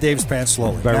get into Dave's pants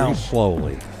slowly. Very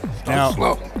slowly.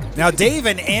 Slow. Now Dave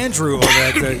and Andrew over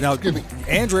at now Excuse me.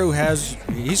 Andrew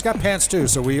he's got pants too,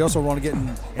 so we also want to get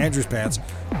in Andrew's pants,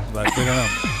 but we don't know.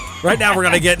 Right now we're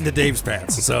gonna get into Dave's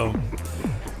pants. So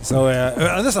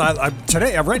listen,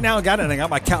 right now I got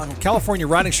my California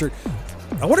riding shirt.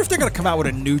 I wonder if they're gonna come out with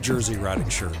a New Jersey riding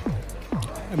shirt.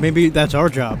 Maybe that's our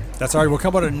job. That's all right. We'll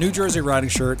come out with a New Jersey riding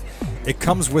shirt. It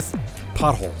comes with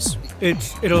potholes.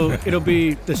 It'll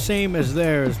be the same as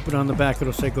theirs, but on the back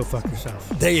it'll say "Go fuck yourself."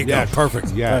 There you Yes. go.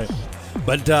 Perfect. Yes. Right.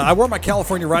 But I wore my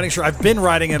California riding shirt. I've been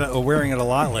wearing it a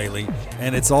lot lately,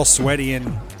 and it's all sweaty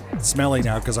and smelly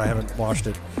now because I haven't washed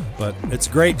it. But it's a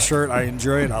great shirt. I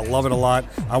enjoy it. I love it a lot.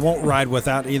 I won't ride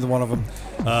without either one of them.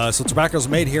 So tobacco's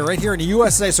made here, right here in the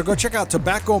USA. So go check out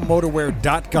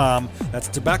tobaccomotorwear.com. That's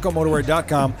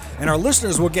tobaccomotorwear.com. And our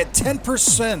listeners will get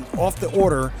 10% off the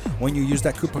order when you use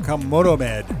that coupon code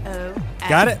MONOMED.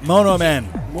 Got it?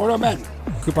 MONOMED. More men.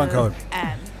 Coupon code.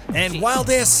 And wild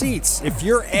ass seats. If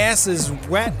your ass is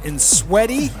wet and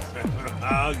sweaty,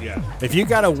 if you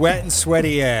got a wet and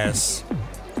sweaty ass,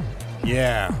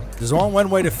 yeah, there's only one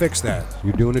way to fix that.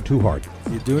 You're doing it too hard.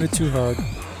 You're doing it too hard,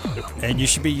 and you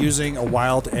should be using a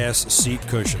wild ass seat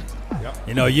cushion. Yep.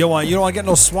 You know, you don't want to get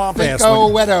no swamp ass.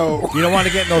 Stinko Wedo. You don't want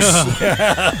to get no.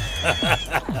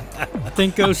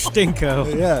 Thinko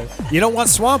stinko. Yeah. You don't want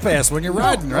swamp ass when you're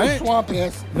riding, No right? swamp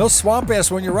ass. No swamp ass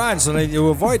when you're riding. So to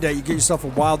avoid that, you get yourself a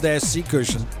wild ass seat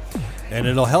cushion, and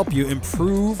it'll help you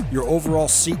improve your overall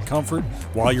seat comfort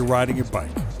while you're riding your bike.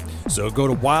 So go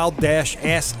to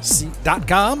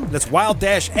wild-ass.com. That's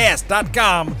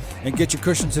wild-ass.com and get your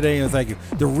cushion today. And thank you.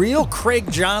 The real Craig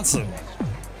Johnson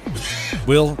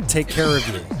will take care of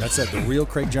you. That's it. The real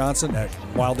Craig Johnson at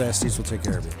Wild Ass Seats will take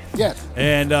care of you. Yes.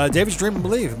 And David's Dream and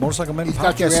Believe, Motorcycle Men He's Podcast.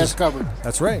 got your ass is- covered.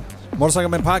 That's right. Motorcycle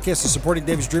Men Podcast is supporting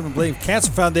David's Dream and Believe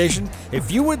Cancer Foundation.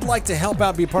 If you would like to help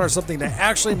out, be part of something that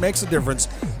actually makes a difference,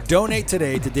 donate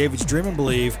today to David's Dream and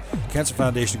Believe Cancer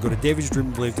Foundation. Go to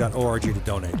davidsdreamandbelieve.org to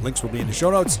donate. Links will be in the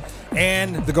show notes.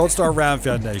 And the Gold Star Round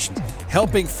Foundation,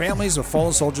 helping families of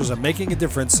fallen soldiers and making a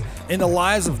difference in the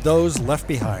lives of those left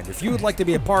behind. If you would like to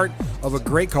be a part of a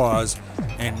great cause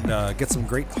and get some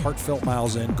great heartfelt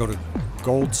miles in, go to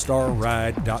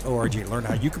goldstarride.org and learn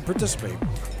how you can participate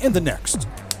in the next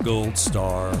Gold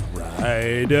Star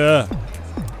Ride. All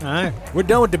right. We're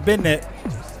done with the Bidnet.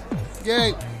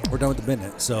 Yay. We're done with the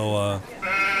Bidnet. So,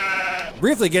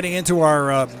 briefly getting into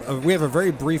our, we have a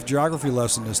very brief geography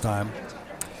lesson this time,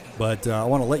 but I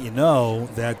want to let you know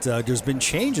that there's been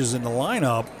changes in the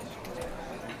lineup,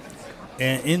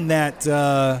 and in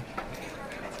that,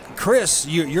 Chris,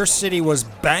 your city was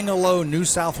Bangalow, New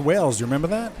South Wales. You remember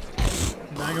that?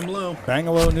 Bang 'em low.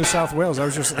 Bangalow, New South Wales. I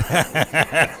was just,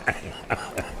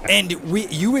 and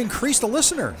you increased a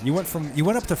listener. You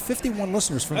went up to 51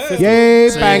 listeners from 50. Yay,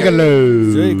 So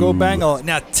Bangaloo. There you go, Bangalow.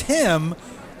 Now Tim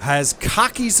has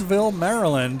Cockeysville,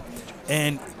 Maryland,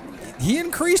 and he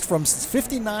increased from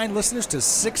 59 listeners to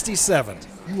 67.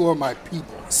 You are my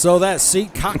people. So that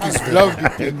seat, I Cockeysville, love you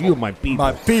people. You my people.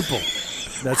 my people.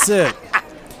 That's it.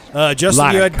 Justin,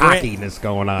 lot you of had Grant. cockiness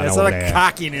going on There's a over lot of there.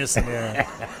 cockiness in there.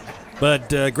 But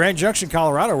Grand Junction,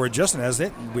 Colorado, where Justin has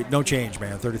it, no change,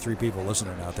 man. 33 people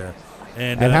listening out there.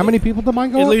 And how many people did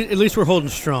mine go up? At least we're holding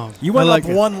strong. You went I like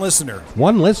up it. one listener.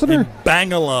 One listener? In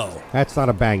Bang-a-low. That's not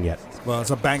a bang yet. Well,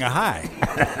 it's a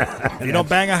bang-a-high. You don't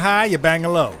bang a high, you bang a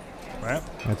low. Right?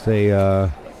 That's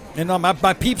a... And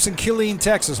my peeps in Killeen,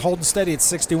 Texas, holding steady at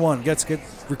 61. Get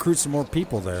recruit some more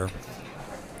people there.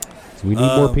 We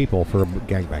need more people for a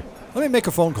gangbang. Let me make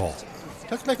a phone call.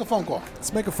 Let's make a phone call.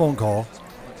 Let's make a phone call.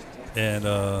 And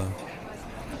You're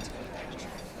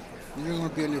going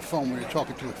to be on your phone when you're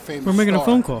talking to a famous We're making a star.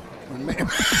 phone call. We're ma-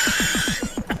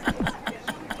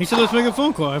 He said, let's make a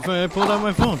phone call. I pulled out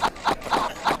my phone.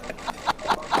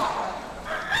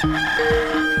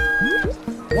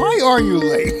 Why are you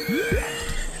late?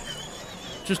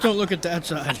 Just don't look at that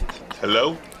side.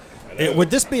 Hello? would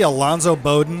this be Alonzo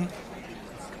Bowden?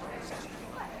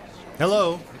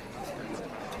 Hello.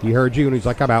 He heard you, and he's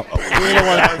like, I'm out. What's going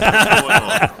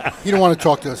on? You don't want to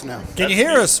talk to us now. Can you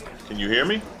hear us? Can you hear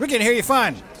me? We can hear you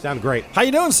fine. Sound great. How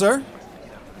you doing, sir?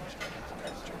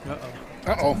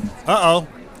 Uh-oh. Uh-oh.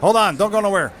 Hold on. Don't go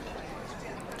nowhere.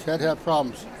 Ted had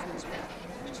problems.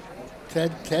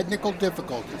 Technical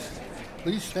difficulties.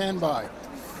 Please stand by.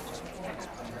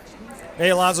 Hey,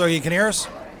 Alonzo, you can hear us?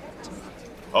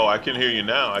 Oh, I can hear you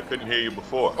now. I couldn't hear you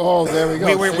before. Oh, there we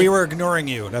go. We were ignoring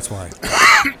you. That's why.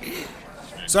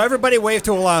 So everybody wave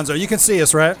to Alonzo. You can see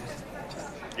us, right?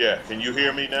 Yeah, can you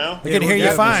hear me now? We can hear you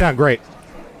You fine. sound great.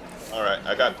 All right,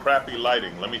 I got crappy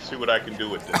lighting. Let me see what I can do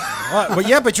with this. Well,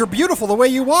 yeah, but you're beautiful the way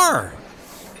you are.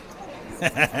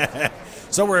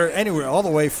 So we're anywhere all the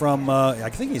way from, I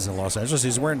think he's in Los Angeles.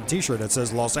 He's wearing a T-shirt that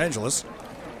says Los Angeles.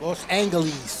 Los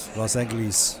Angeles. Los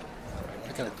Angeles.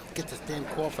 I got to get this damn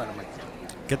cough out of my...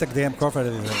 Get the damn cough out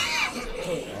of there.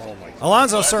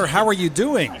 Alonzo, sir, how are you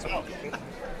doing?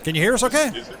 Can you hear us okay?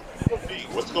 Is it me?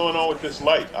 What's going on with this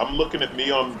light? I'm looking at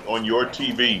me on your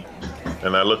TV,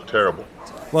 and I look terrible.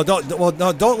 Well,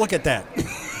 don't look at that.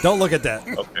 Don't look at that.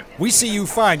 Okay. We see you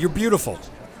fine. You're beautiful.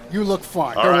 You look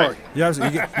fine. All Don't right. worry.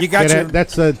 You got Yeah, your...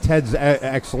 that's Ted's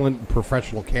excellent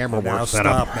professional camera Now work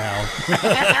setup. stop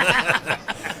now.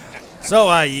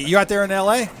 So, you out there in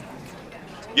L.A.?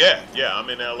 Yeah, I'm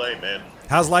in LA, man.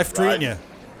 How's life treating you?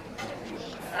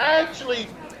 Actually,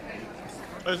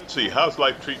 let's see. How's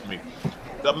life treating me?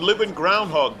 I'm living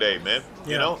Groundhog Day, man.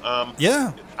 You know?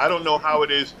 Yeah. I don't know how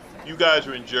it is. You guys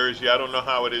are in Jersey. I don't know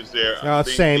how it is there.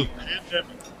 Same. The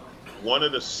pandemic, one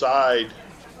of the side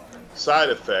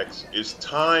effects is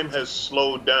time has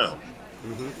slowed down.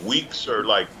 Mm-hmm. Weeks are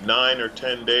like 9 or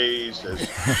 10 days, 70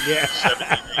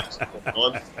 days a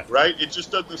month, right? It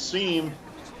just doesn't seem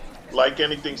like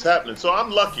anything's happening. So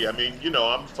I'm lucky. I mean,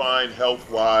 I'm fine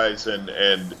health-wise,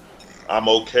 and I'm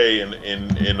okay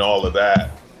in all of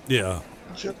that. Yeah.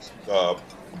 Just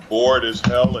bored as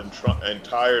hell and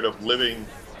tired of living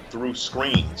through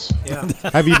screens. Yeah.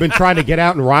 Have you been trying to get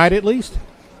out and ride at least?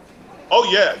 Oh,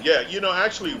 yeah.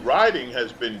 Actually, riding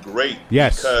has been great.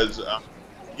 Yes. Because,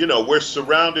 we're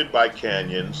surrounded by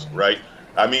canyons, right?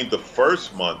 I mean, the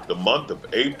first month, the month of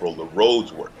April, the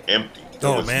roads were empty.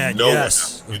 There was Man, no one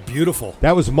yes. out. It was beautiful.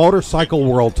 That was Motorcycle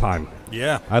World time.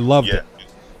 Yeah. I loved Yeah. it.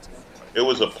 It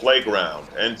was a playground.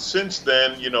 And since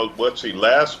then, let's see,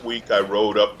 last week I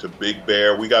rode up to Big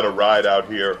Bear. We got a ride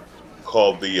out here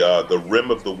called the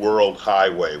Rim of the World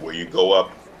Highway, where you go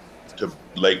up to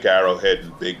Lake Arrowhead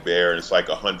and Big Bear, and it's like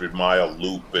 100-mile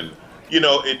loop. And,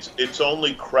 it's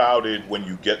only crowded when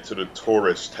you get to the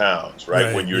tourist towns,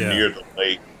 right? When you're near the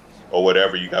lake or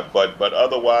whatever you got. But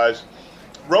otherwise,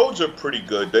 roads are pretty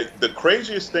good. The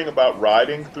craziest thing about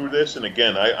riding through this, and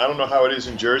again, I don't know how it is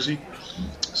in Jersey,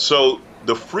 so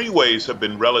the freeways have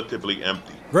been relatively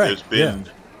empty. Right, There's been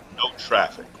no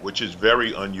traffic, which is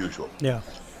very unusual. Yeah.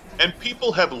 And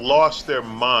people have lost their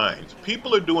minds.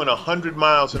 People are doing 100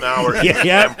 miles an hour.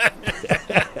 Yeah.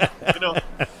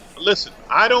 Listen,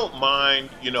 I don't mind,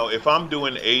 if I'm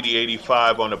doing 80,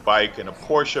 85 on a bike and a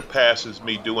Porsche passes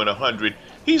me doing 100,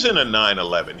 he's in a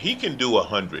 911. He can do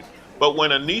 100. But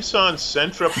when a Nissan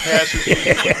Sentra passes me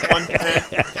doing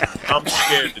 110, I'm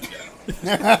scared to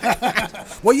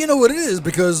death. Well, you know what it is,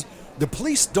 because the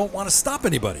police don't want to stop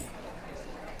anybody.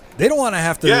 They don't want to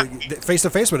have to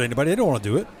face-to-face with anybody. They don't want to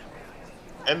do it.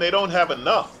 And they don't have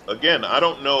enough. Again, I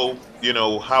don't know,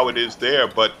 how it is there,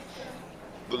 but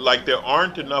like there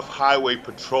aren't enough highway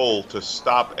patrol to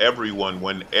stop everyone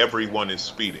when everyone is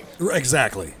speeding.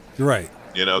 Exactly. You're right.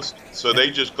 So they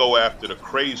just go after the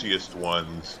craziest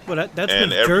ones. Well, that's and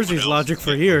been everyone Jersey's else logic is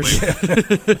for getting years.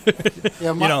 away.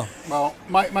 Yeah,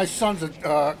 my son's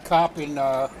a cop in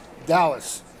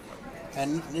Dallas,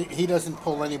 and he doesn't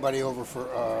pull anybody over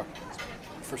for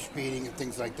speeding and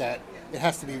things like that. it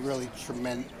has to be really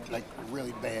tremendous, like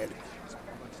really bad.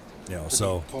 You know, to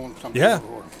so be pulling something yeah,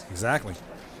 overboard. exactly.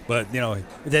 But you know,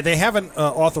 they haven't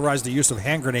authorized the use of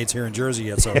hand grenades here in Jersey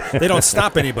yet, so they don't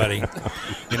stop anybody.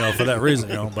 You know, for that reason.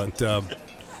 You know, but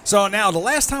so now the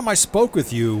last time I spoke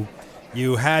with you,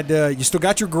 you had you still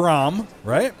got your Grom,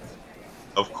 right?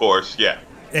 Of course, yeah.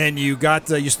 And you got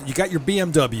you got your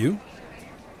BMW.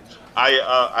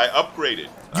 I upgraded. You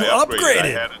I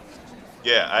upgraded?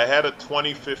 I had a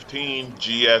 2015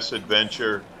 GS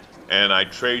Adventure, and I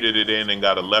traded it in and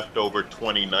got a leftover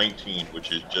 2019,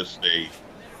 which is just a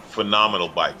phenomenal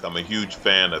bike. I'm a huge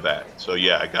fan of that. So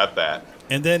yeah, I got that.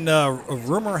 And then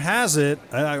rumor has it,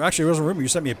 actually it wasn't a rumor, you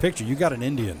sent me a picture, you got an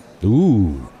Indian.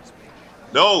 Ooh.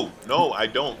 No, I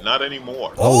don't. Not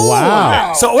anymore. Oh,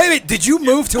 wow. So wait, did you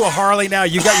move to a Harley now?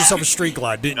 You got yourself a Street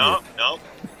Glide, didn't you? No.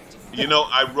 You know,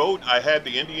 I had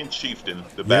the Indian Chieftain,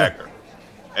 the bagger,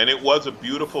 and it was a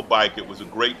beautiful bike. It was a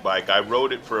great bike. I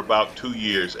rode it for about 2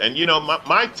 years, and you know,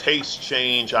 my tastes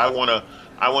change. I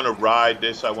wanna ride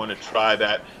this. I want to try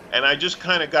that, and I just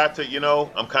kind of got to, you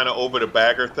know, I'm kind of over the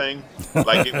bagger thing.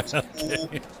 Like it was cool.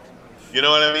 You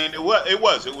know what I mean? It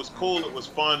was cool. It was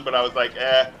fun, but I was like,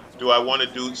 do I want to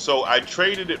do? So I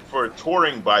traded it for a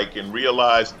touring bike and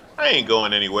realized I ain't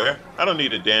going anywhere. I don't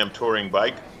need a damn touring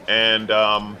bike, and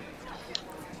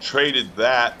traded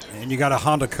that. And you got a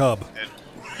Honda Cub. And,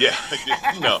 yeah,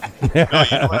 you know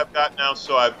what I've got now.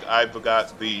 So I've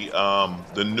got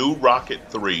the new Rocket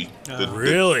 3.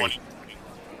 Really? The 2020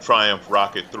 Triumph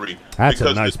Rocket 3. That's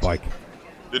a nice bike.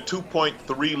 The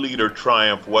 2.3 liter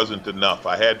Triumph wasn't enough.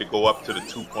 I had to go up to the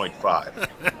 2.5.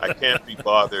 I can't be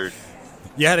bothered.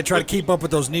 You had to try to keep up with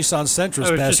those Nissan Sentras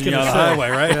I was passing just you on the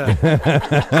gonna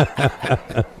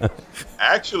highway, right?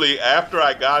 Actually, after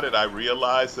I got it, I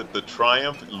realized that the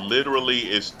Triumph literally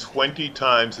is 20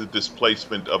 times the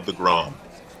displacement of the Grom.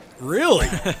 Really?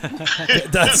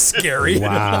 That's scary.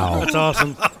 Wow. That's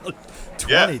awesome.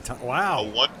 20 A Wow.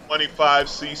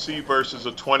 125cc versus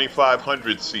a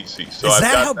 2500 cc. So Is I've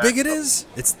that got how big it is?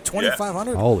 It's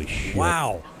 2,500? Holy shit.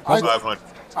 Wow. 500.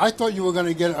 I thought you were going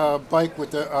to get a bike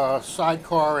with a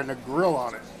sidecar and a grill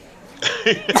on it.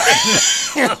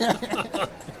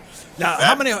 Now,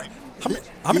 how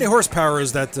many horsepower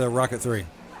is that Rocket 3?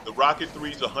 The Rocket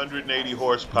 3 is 180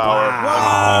 horsepower.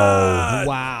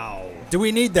 Wow. Do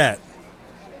we need that?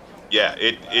 Yeah,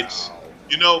 it's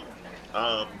you know,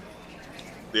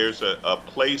 there's a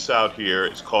place out here.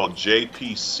 It's called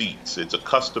JP Seats. It's a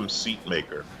custom seat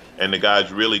maker, and the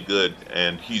guy's really good.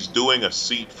 And he's doing a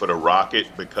seat for the Rocket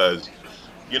because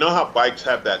you know how bikes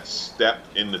have that step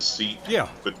in the seat. Yeah.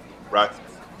 But right,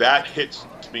 that hits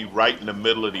me right in the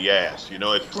middle of the ass. You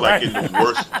know, it's like in the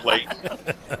worst place.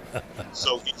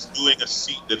 So he's doing a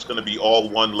seat that's going to be all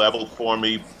one level for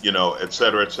me. You know, et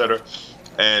cetera, et cetera.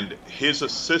 And his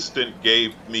assistant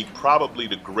gave me probably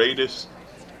the greatest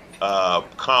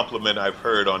compliment I've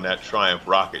heard on that Triumph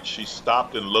Rocket. She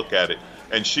stopped and looked at it,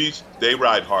 and they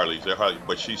ride Harleys,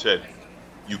 but she said,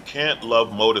 "You can't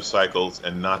love motorcycles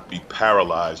and not be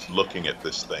paralyzed looking at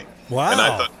this thing." Wow. And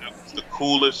I thought that was the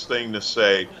coolest thing to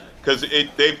say, because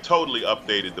they've totally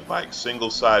updated the bike.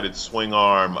 Single-sided swing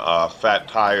arm, fat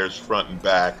tires front and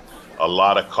back, a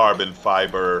lot of carbon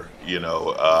fiber, you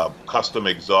know, custom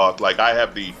exhaust. Like I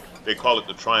have they call it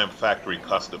the Triumph Factory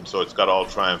Custom, so it's got all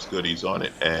Triumph's goodies on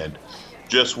it, and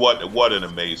just what an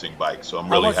amazing bike. So I'm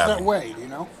really How much happy. that weigh, do you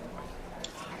know?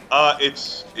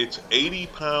 It's 80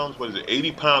 pounds. What is it?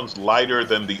 80 pounds lighter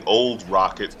than the old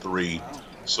Rocket 3.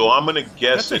 So I'm gonna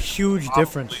guess That's a it's huge probably-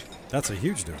 difference. That's a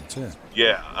huge difference, yeah.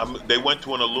 Yeah, they went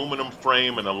to an aluminum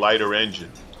frame and a lighter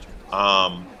engine.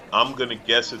 I'm gonna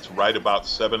guess it's right about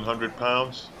 700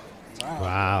 pounds.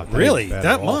 Wow. Really? ain't bad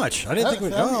That at all. much? I didn't think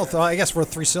we. Oh, I guess for a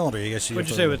 3-cylinder. I guess What'd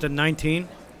you say with the 19?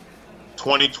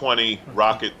 2020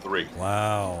 Rocket 3.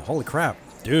 Wow! Holy crap,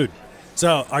 dude!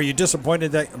 So, are you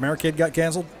disappointed that Americade got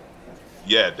canceled?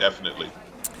 Yeah, definitely.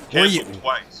 Were you- Canceled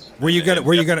twice. Were you gonna? And-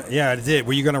 Were you gonna? Yeah, it did.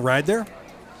 Were you gonna ride there?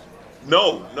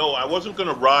 No, I wasn't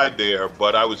gonna ride there,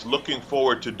 but I was looking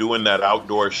forward to doing that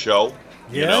outdoor show.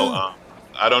 You Yeah? know,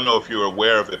 I don't know if you're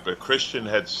aware of it, but Christian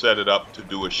had set it up to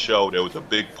do a show. There was a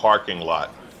big parking lot,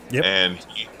 Yep. and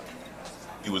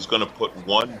he was going to put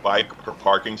one bike per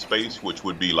parking space, which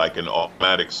would be like an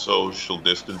automatic social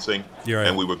distancing. You're right.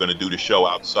 And we were going to do the show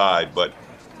outside, but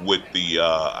with the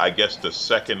I guess the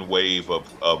second wave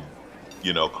of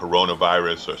you know,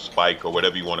 coronavirus or spike or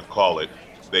whatever you want to call it,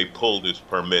 they pulled his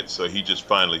permit. So he just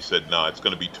finally said, no, it's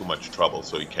going to be too much trouble.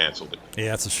 So he canceled it. Yeah,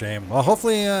 that's a shame. Well,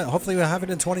 hopefully we'll have it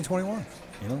in 2021.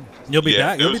 You know, you'll be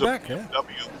back. there You'll be was a back. Yeah.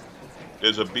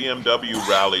 there's a BMW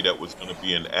rally that was going to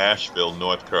be in Asheville,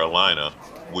 North Carolina,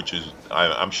 which is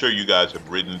I'm sure you guys have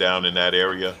ridden down in that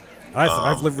area.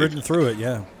 I've ridden through it.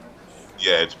 Yeah.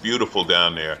 Yeah, it's beautiful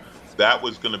down there. That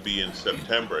was going to be in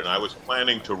September, and I was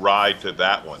planning to ride to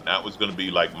that one. That was going to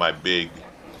be like my big,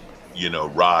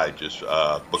 ride, just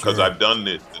because Sure. I've done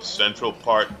the central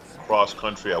part cross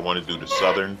country. I want to do the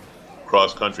southern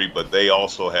cross country, but they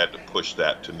also had to push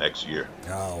that to next year.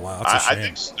 Oh wow, that's a I shame.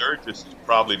 think Sturgis is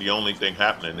probably the only thing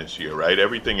happening this year, right?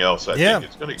 Everything else, I Yeah, think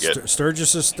it's going to get.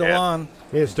 Sturgis is still Yeah. on.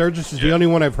 Yeah, Sturgis is the only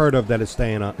one I've heard of that is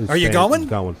staying on. Are you going?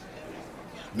 Going.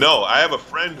 No, I have a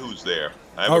friend who's there.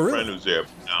 I have Oh, a really? friend who's there.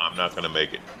 No, I'm not going to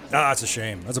make it. Ah, that's a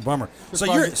shame. That's a bummer. So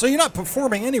you're not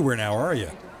performing anywhere now, are you?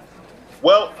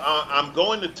 Well, I'm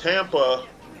going to Tampa.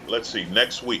 Let's see,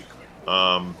 next week.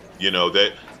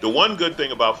 That the one good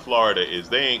thing about Florida is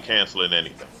they ain't canceling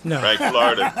anything. No. Right,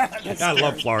 Florida. I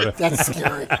love Florida. That's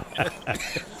scary.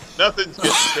 Nothing's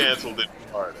getting canceled in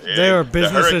Florida. They are The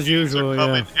business as hurricanes are usual,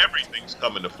 coming, yeah. Everything's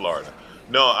coming to Florida.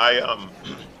 No,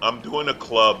 I'm doing a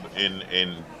club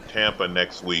in Tampa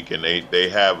next week, and they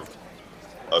have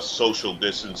a social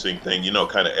distancing thing.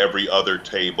 Kind of every other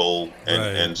table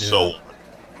and so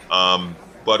on.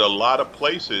 But a lot of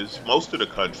places, most of the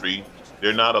country,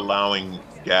 they're not allowing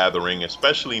gathering,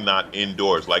 especially not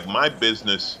indoors. Like my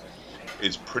business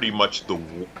is pretty much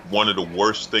one of the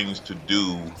worst things to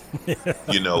do,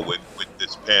 with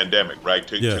this pandemic, right?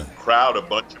 To crowd a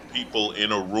bunch of people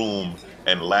in a room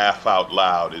and laugh out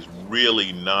loud is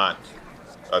really not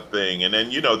a thing. And then,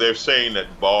 they're saying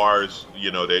that bars,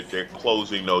 they're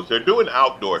closing those. They're doing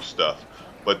outdoor stuff,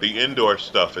 but the indoor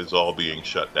stuff is all being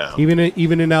shut down. Even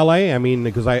in L.A. I mean,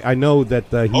 because I know that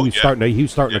he was starting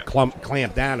Yeah. to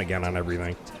clamp down again on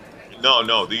everything.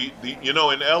 No. The in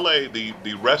LA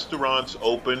the restaurants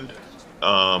opened.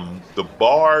 The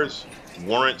bars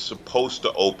weren't supposed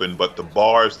to open, but the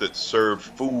bars that served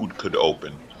food could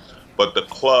open. But the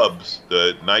clubs,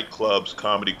 the nightclubs,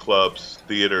 comedy clubs,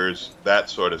 theaters,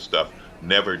 that sort of stuff,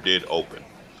 never did open.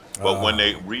 But when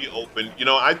they reopened,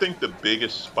 I think the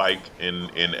biggest spike in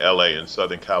LA and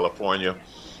Southern California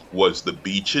was the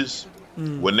beaches.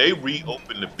 When they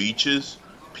reopened the beaches,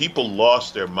 people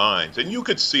lost their minds, and you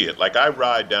could see it. Like I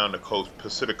ride down the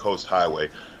Pacific Coast Highway,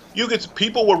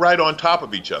 people were right on top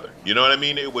of each other. You know what I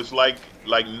mean? It was like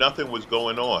nothing was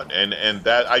going on, and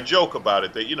that I joke about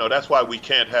it that that's why we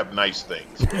can't have nice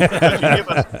things. Because you give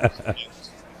us nice things,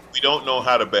 we don't know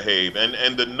how to behave,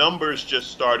 and the numbers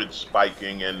just started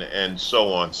spiking and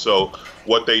so on. So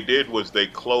what they did was they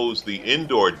closed the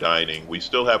indoor dining. We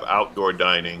still have outdoor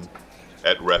dining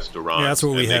at restaurants. Yeah, that's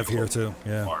what we and they have here closed too.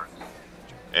 Yeah. bars.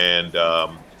 And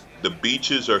the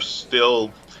beaches are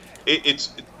still.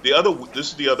 It's the other. This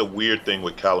is the other weird thing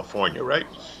with California, right?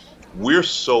 We're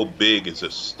so big as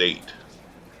a state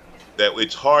that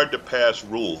it's hard to pass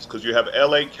rules because you have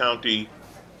L.A. County.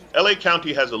 L.A.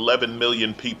 County has 11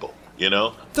 million people, Just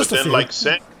but a then few. like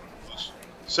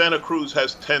Santa Cruz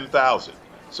has 10,000.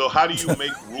 So how do you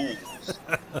make rules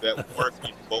that work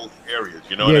in both areas?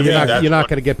 You know what I mean? That's you're not one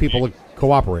going to get people to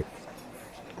cooperate.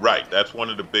 Right, that's one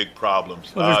of the big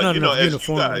problems. Well, there's not enough as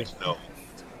uniformity. you guys know,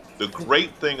 the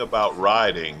great thing about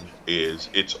riding is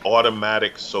it's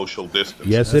automatic social distance.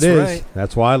 Yes, That's it is. right.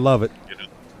 That's why I love it.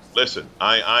 Listen,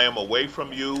 I am away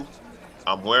from you.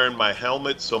 I'm wearing my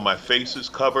helmet so my face is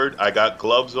covered. I got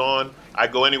gloves on. I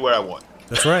go anywhere I want.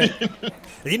 That's right.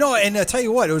 And I tell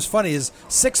you what, it was funny is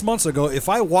 6 months ago, if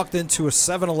I walked into a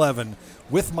 7-Eleven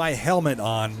with my helmet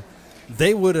on,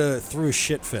 they would have threw a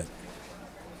shit fit.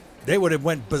 They would have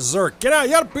went berserk. Get out!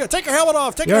 You gotta take your helmet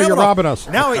off. Take your Yeah, helmet you're off. robbing us.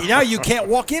 Now you can't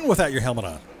walk in without your helmet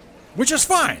on, which is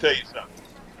fine. Tell you something.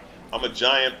 I'm a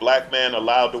giant black man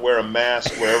allowed to wear a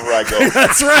mask wherever I go.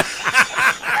 That's right.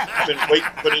 I've been waiting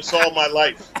for this all my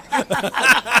life.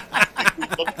 We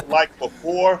looked like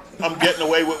before. I'm getting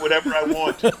away with whatever I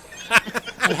want.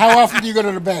 And how often do you go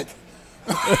to the bank?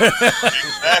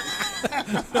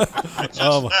 I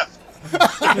just left.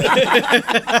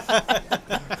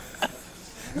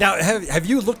 Now, have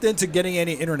you looked into getting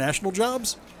any international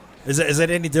jobs? Is it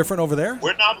any different over there?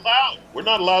 We're not allowed. We're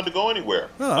not allowed to go anywhere.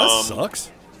 Oh, that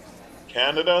sucks.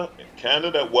 Canada,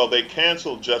 well, they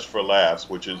canceled Just for Laughs,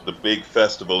 which is the big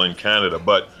festival in Canada,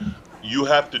 but you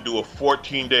have to do a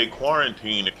 14-day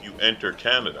quarantine if you enter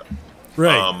Canada.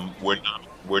 Right.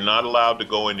 We're not allowed to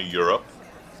go into Europe.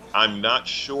 I'm not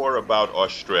sure about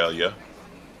Australia.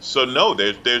 So no,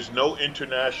 there's no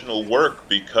international work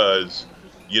because,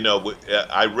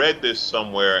 I read this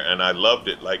somewhere and I loved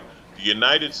it. Like the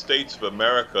United States of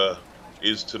America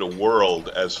is to the world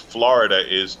as Florida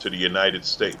is to the United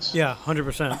States. Yeah,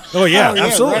 100%. Oh yeah, Oh, yeah,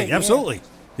 absolutely, right, yeah. absolutely.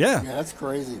 Yeah. Yeah, that's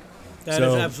crazy. That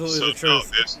is absolutely So the no,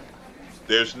 truth.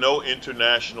 there's no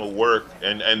international work,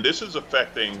 and this is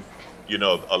affecting,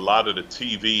 a lot of the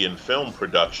TV and film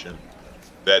production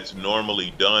that's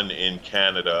normally done in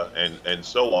Canada and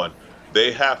so on.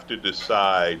 They have to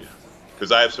decide,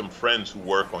 because I have some friends who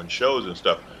work on shows and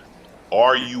stuff.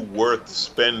 Are you worth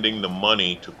spending the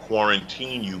money to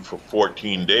quarantine you for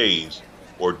 14 days,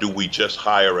 or do we just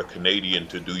hire a Canadian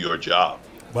to do your job?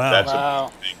 Wow. That's Wow. a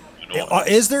big thing. You know?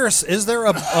 Is there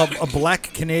a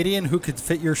black Canadian who could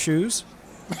fit your shoes?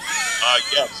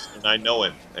 Yes, and I know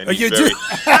him, and Oh, he's you very, do?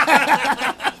 very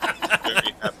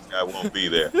happy I won't be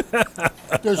there.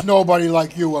 There's nobody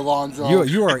like you, Alonzo.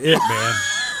 You are it, man.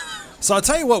 So I'll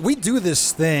tell you what, we do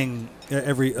this thing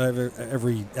every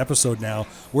episode now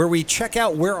where we check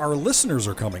out where our listeners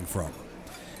are coming from.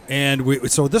 And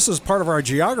so this is part of our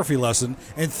geography lesson.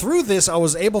 And through this, I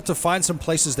was able to find some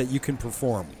places that you can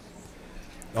perform.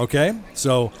 Okay?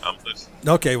 So, I'm listening.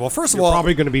 okay, well, first of You're all,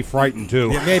 probably going to be frightened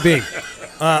too. it may be.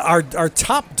 Our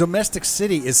top domestic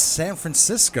city is San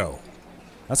Francisco.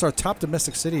 That's our top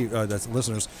domestic city, that's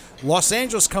listeners. Los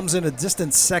Angeles comes in a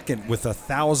distant second with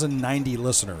 1,090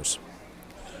 listeners.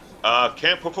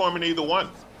 Can't perform in either one.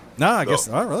 No, I guess.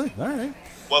 No. Oh, really? All right.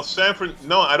 Well,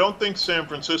 no, I don't think San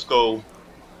Francisco.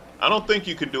 I don't think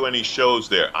you can do any shows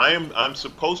there. I'm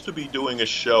supposed to be doing a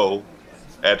show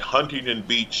at Huntington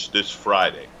Beach this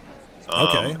Friday.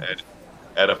 Okay.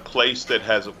 At a place that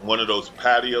has one of those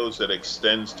patios that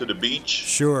extends to the beach.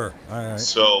 Sure. All right.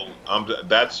 So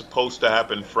that's supposed to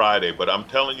happen Friday. But I'm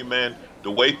telling you, man,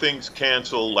 the way things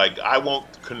cancel, like I won't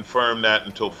confirm that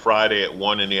until Friday at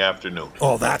 1 in the afternoon.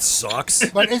 Oh, that sucks.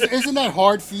 But isn't that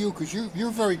hard for you? Because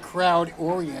you're very crowd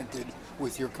oriented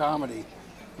with your comedy.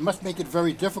 It must make it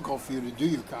very difficult for you to do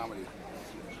your comedy.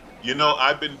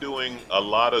 I've been doing a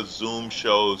lot of Zoom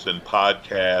shows and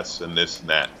podcasts and this and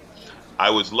that. I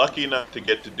was lucky enough to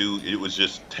get to do, it was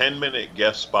just 10-minute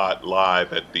guest spot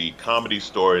live at the Comedy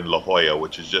Store in La Jolla,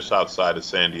 which is just outside of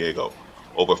San Diego,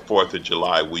 over 4th of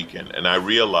July weekend. And I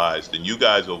realized, and you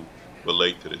guys will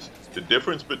relate to this, the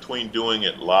difference between doing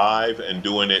it live and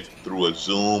doing it through a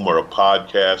Zoom or a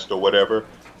podcast or whatever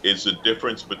is the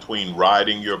difference between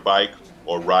riding your bike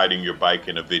or riding your bike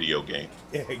in a video game.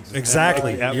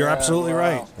 Exactly. You're absolutely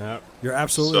right. Yep. You're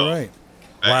absolutely So, right.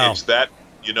 Wow. It's that,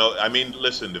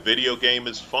 listen, the video game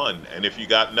is fun, and if you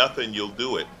got nothing, you'll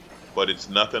do it. But it's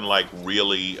nothing like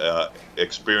really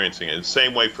experiencing it. And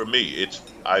same way for me.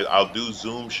 I'll do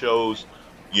Zoom shows.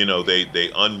 They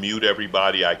unmute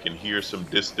everybody. I can hear some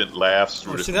distant laughs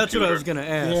through the See, that's what I was computer.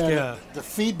 going to ask. Yeah. The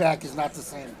feedback is not the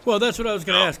same. Well, that's what I was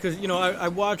going to ask because I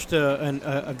watched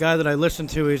a guy that I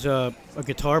listened to. He's a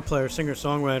guitar player,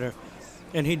 singer-songwriter,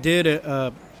 and he did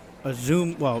a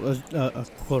Zoom, a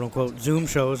quote-unquote Zoom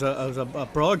show. It was a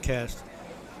broadcast,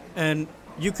 and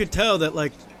you could tell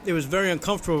that it was very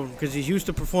uncomfortable because he's used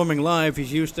to performing live.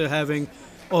 He's used to having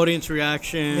audience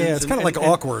reactions. Yeah, it's kind of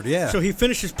awkward. Yeah. So he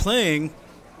finishes playing.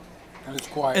 And it's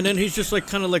quiet. And then he's just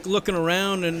kind of looking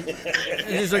around, and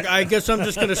he's like, "I guess I'm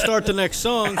just gonna start the next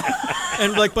song."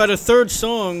 And by the third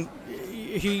song,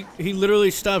 he literally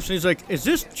stops and he's like, "Is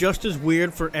this just as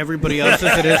weird for everybody else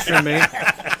as it is for me?"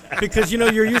 Because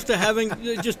you're used to having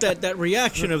just that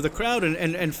reaction of the crowd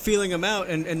and feeling them out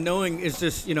and knowing, is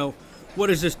this what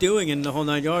is this doing in the whole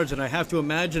 9 yards? And I have to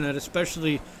imagine that,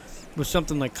 especially with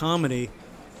something like comedy,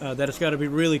 that it's got to be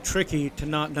really tricky to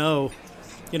not know.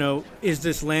 Is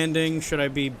this landing? Should I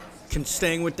be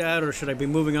staying with that, or should I be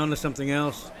moving on to something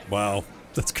else? Wow.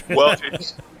 That's good. Well,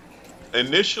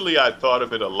 initially I thought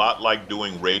of it a lot like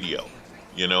doing radio.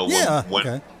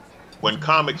 When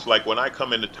comics, when I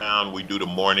come into town, we do the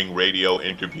morning radio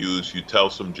interviews, you tell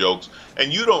some jokes,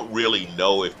 and you don't really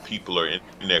know if people are in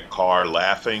their car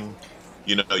laughing.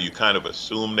 You kind of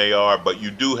assume they are, but you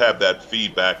do have that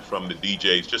feedback from the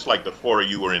DJs, just like the four of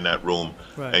you were in that room,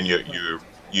 Right. and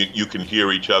you can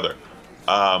hear each other.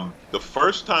 The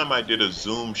first time I did a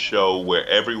Zoom show where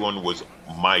everyone was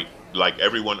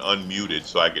everyone unmuted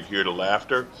so I could hear the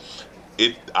laughter,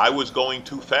 I was going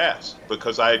too fast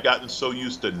because I had gotten so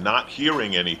used to not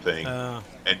hearing anything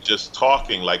and just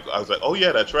talking. I was like, oh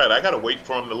yeah, that's right. I got to wait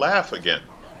for him to laugh again.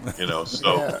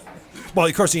 So Yeah. Well,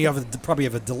 of course, you probably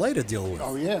have a delay to deal with.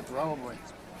 Oh, yeah, probably.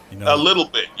 a little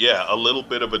bit, yeah, a little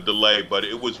bit of a delay, but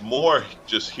it was more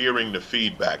just hearing the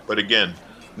feedback. But again,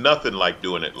 nothing like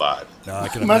doing it live. No, I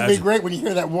can It must be imagine. great when you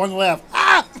hear that one laugh.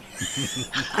 Ah!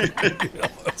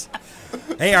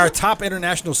 Hey, our top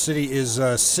international city is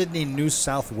Sydney, New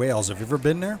South Wales. Have you ever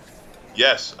been there?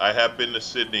 Yes, I have been to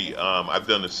Sydney. I've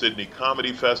done the Sydney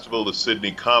Comedy Festival, the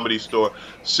Sydney Comedy Store.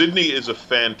 Sydney is a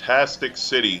fantastic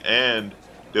city, and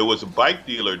there was a bike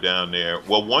dealer down there.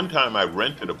 Well, one time I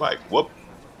rented a bike.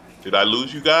 Did I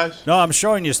lose you guys? No, I'm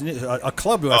showing you a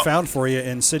club I found for you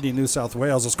in Sydney, New South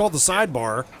Wales. It's called the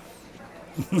Sidebar.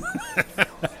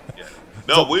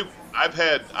 No, I've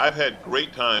had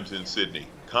great times in Sydney.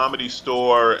 Comedy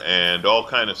Store and all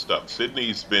kind of stuff.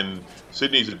 Sydney's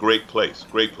a great place.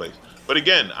 But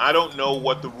again, I don't know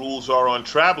what the rules are on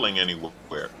traveling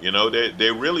anywhere. You know,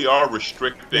 they really are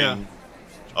restricting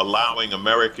allowing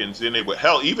Americans in it.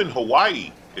 Hell, even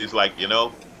Hawaii is like, you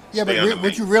know. Yeah, but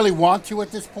would you really want to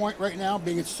at this point right now,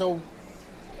 being it's so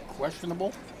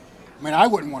questionable? I mean, I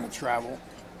wouldn't want to travel.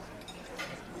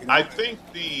 You know? I think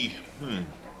You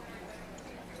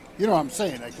know what I'm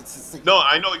saying? Like it's like, No,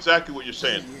 I know exactly what you're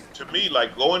saying. To me,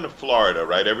 like going to Florida,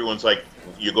 right? Everyone's like,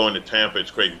 you're going to Tampa,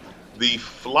 it's crazy. The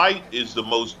flight is the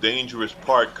most dangerous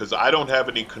part because I don't have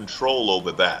any control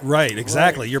over that. Right,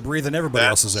 exactly. You're breathing everybody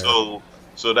else's air.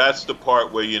 So that's the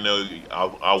part where, you know,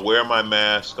 I'll wear my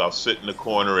mask, I'll sit in the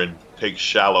corner and take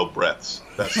shallow breaths.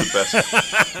 That's the best.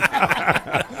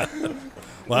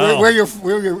 Wow. wear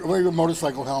your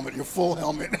motorcycle helmet, your full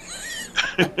helmet.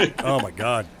 Oh my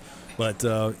God. But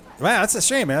man, that's a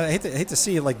shame, man. I hate to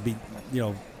see you like be,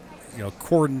 you know,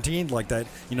 quarantined like that.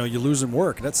 You know, you're losing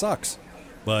work. That sucks.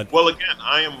 But well, again,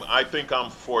 I think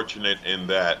I'm fortunate in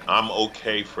that I'm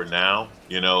okay for now.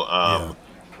 You know,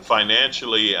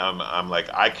 financially, I'm like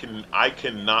I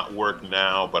cannot work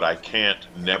now, but I can't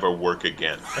never work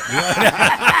again.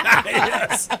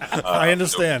 Yes, I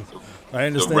understand.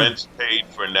 The rent's paid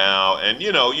for now, and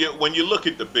you know, when you look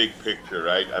at the big picture,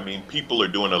 right? I mean, people are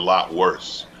doing a lot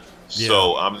worse.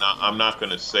 So I'm not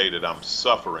going to say that I'm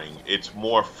suffering. It's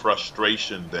more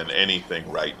frustration than anything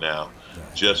right now,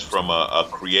 just from a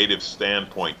creative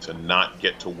standpoint to not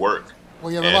get to work.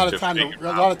 Well, you have a lot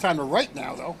of time to write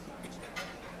now, though.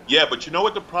 Yeah, but you know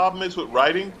what the problem is with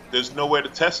writing? There's nowhere to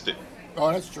test it. Oh,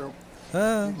 that's true.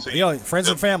 you know, friends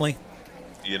and family.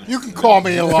 You can call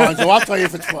me Alonzo. I'll tell you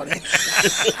if it's funny.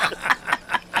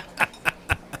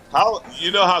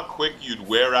 You know how quick you'd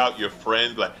wear out your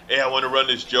friends? Like, hey, I want to run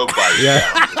this joke by you.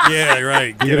 Yeah,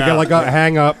 right. You're gonna get like a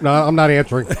hang up. No, I'm not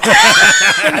answering. You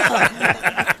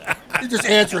just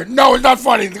answer it. No, it's not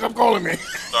funny. Stop calling me.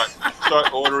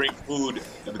 Start ordering food.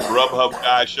 The Grubhub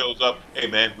guy shows up. Hey,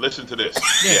 man, listen to this.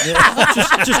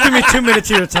 Just give me 2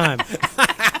 minutes of your time.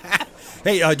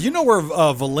 Hey, do you know where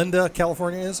Valinda,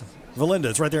 California is? Valinda,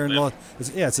 it's right there in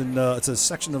it's a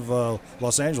section of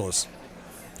Los Angeles.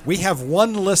 We have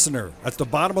one listener. At the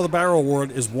bottom of the barrel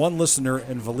award is one listener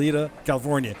in Valinda,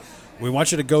 California. We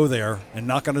want you to go there and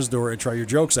knock on his door and try your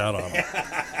jokes out on him.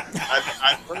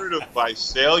 I've heard of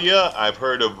Visalia, I've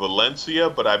heard of Valencia,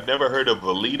 but I've never heard of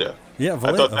Valida. Yeah,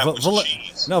 I thought that was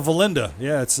cheese. No, Valinda.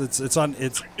 Yeah, it's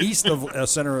east of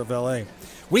center of LA.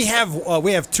 We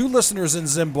have two listeners in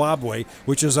Zimbabwe,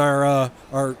 which is our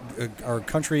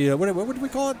country. What do we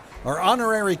call it? Our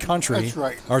honorary country. That's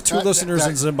right. Our two listeners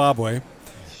in Zimbabwe.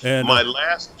 And my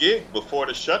last gig before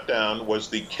the shutdown was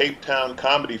the Cape Town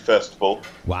Comedy Festival.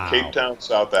 Wow. Cape Town,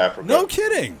 South Africa. No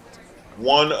kidding.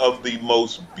 One of the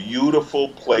most beautiful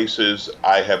places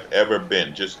I have ever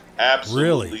been. Just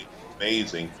absolutely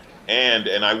amazing.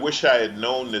 And I wish I had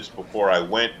known this before I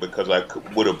went because I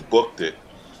would have booked it.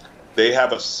 They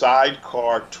have a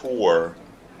sidecar tour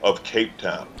of Cape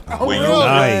Town. Oh, where really?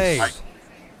 Nice.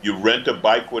 you rent a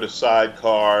bike with a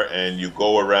sidecar and you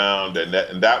go around, and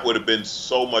that would have been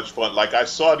so much fun. Like I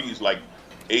saw these like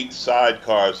 8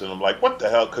 sidecars, and I'm like, what the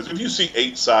hell? Because if you see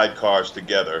 8 sidecars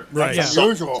together, Right. That's Yeah.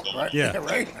 unusual, right? Yeah.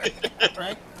 Right.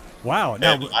 Right. Wow.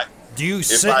 Now, do you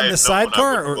sit I in had the known, I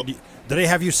sidecar, or would've do they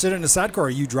have you sit in the sidecar, or are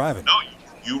you driving? no,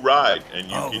 you ride and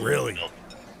you Oh, can really?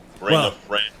 bring Well, a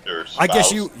friend or spouse.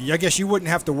 I guess you wouldn't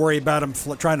have to worry about him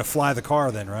trying to fly the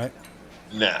car then, right?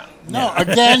 Nah. No,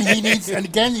 again he needs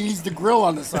the grill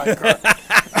on the sidecar.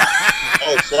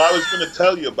 Oh, so I was going to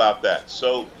tell you about that.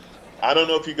 So I don't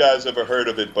know if you guys ever heard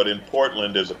of it, but in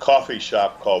Portland there's a coffee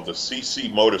shop called the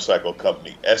CC Motorcycle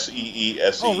Company,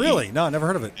 SEESE. Oh, really? No, I never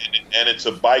heard of it. And it's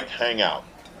a bike hangout.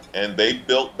 And they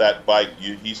built that bike.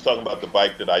 He's talking about the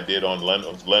bike that I did on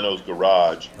Leno's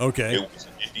Garage. Okay. It was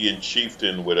an Indian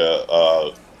Chieftain with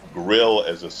a grill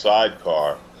as a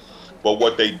sidecar. But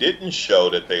what they didn't show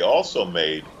that they also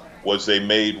made was they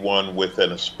made one with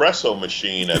an espresso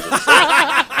machine as a trim.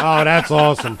 Oh, that's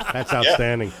awesome. That's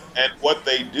outstanding. And what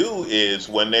they do is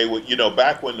when they would,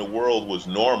 back when the world was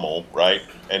normal, right?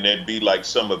 And there'd be like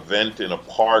some event in a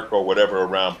park or whatever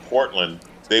around Portland,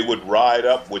 they would ride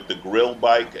up with the grill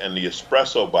bike and the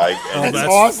espresso bike Oh, and that's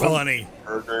awesome. funny.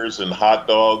 burgers and hot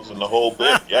dogs and the whole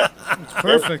bit. Yeah.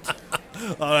 Perfect.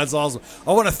 Oh, that's awesome.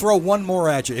 I want to throw one more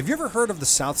at you. Have you ever heard of the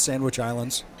South Sandwich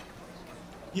Islands?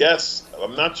 Yes,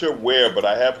 I'm not sure where, but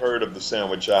I have heard of the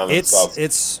Sandwich Islands. South.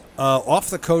 It's off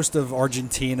the coast of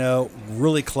Argentina,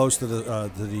 really close to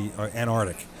the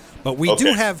Antarctic. But we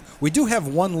do have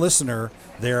one listener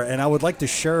there, and I would like to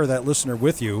share that listener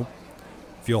with you.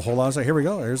 If you'll hold on a second, here we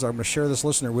go. I'm going to share this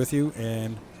listener with you,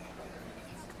 and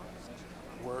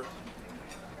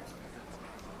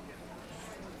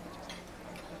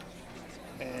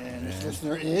And this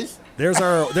listener is?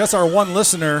 that's our one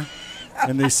listener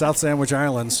in the South Sandwich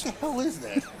Islands. What the hell is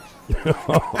that?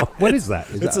 What is that?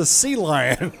 It's a sea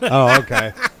lion. Oh,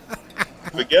 okay.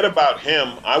 Forget about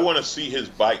him. I want to see his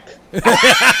bike.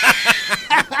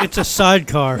 It's a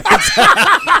sidecar.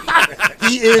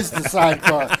 He is the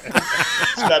sidecar.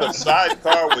 He's got a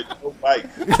sidecar with no bike.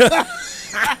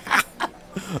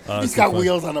 He's got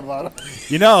wheels on the bottom.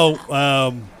 You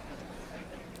know,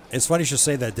 it's funny you should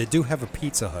say that. They do have a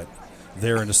Pizza Hut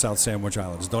there in the South Sandwich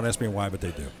Islands. Don't ask me why, but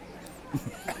they do.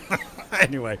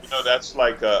 Anyway. You know, that's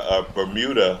like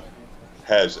Bermuda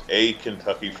has a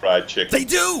Kentucky Fried Chicken. They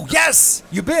do, yes!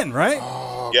 You've been, right?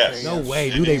 Yes. No way.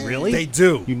 Do they really? They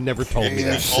do. You never told me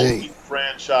It's that. the only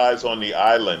franchise on the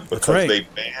island because right. they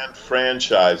banned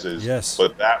franchises. Yes.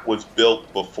 But that was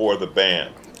built before the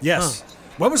ban. Yes.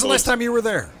 When was the last time you were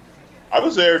there? I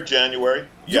was there in January.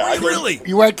 Yeah, I Really?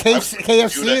 You went I-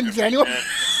 KFC in January?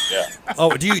 Yeah.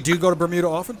 Oh, do you go to Bermuda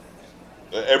often?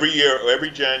 Every year, every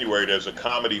January, there's a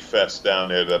comedy fest down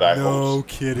there that I host.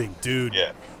 kidding, dude.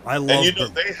 Yeah. I love And you know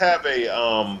they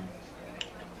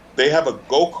have a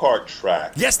go-kart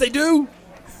track Yes, they do.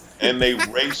 and they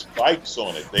race bikes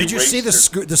on it. They Did you race see the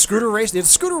scooter race? They have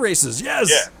scooter races,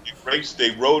 yes. Yeah,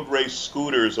 they road race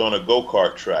scooters on a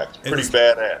go-kart track. It's pretty is-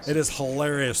 badass. It is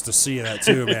hilarious to see that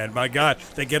too, man. My God,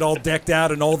 they get all decked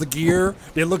out in all the gear.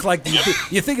 They look like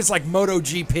you think it's like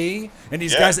MotoGP, and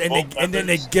these Yeah, guys, and both then they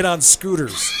members. get on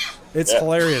scooters. It's Yeah.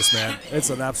 hilarious, man. It's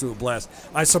an absolute blast.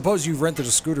 I suppose you've rented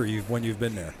a scooter when you've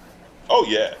been there. Oh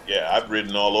yeah, yeah. I've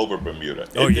ridden all over Bermuda.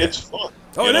 Oh, yeah. It's fun.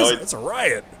 Oh, You it know, is. It's a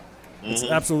riot. It's an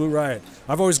absolute riot.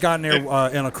 I've always gotten there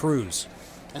in a cruise.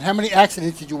 And how many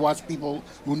accidents did you watch people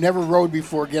who never rode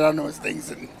before get on those things?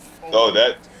 And I'll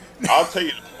tell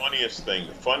you the funniest thing.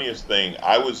 The funniest thing.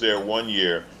 I was there one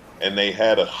year, and they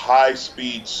had a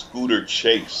high-speed scooter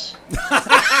chase.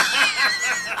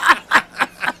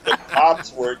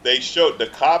 The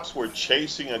cops were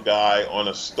chasing a guy on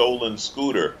a stolen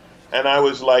scooter, and I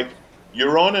was like,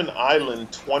 "You're on an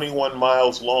island 21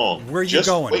 miles long. Where are you Just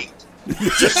going?" Wait.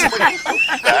 Just wait. He'll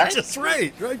be back. That's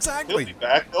right. He'll Exactly. be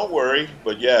back. Don't worry."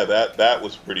 But yeah, that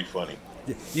was pretty funny.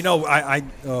 You know, I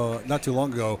not too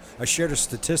long ago, I shared a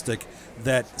statistic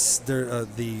that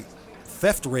the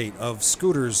theft rate of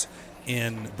scooters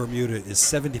in Bermuda is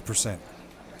 70%.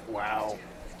 wow.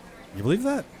 You believe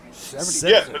that? 70.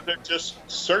 Yeah, but they're just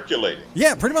circulating.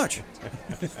 Yeah, pretty much.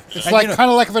 It's And, like you know- kind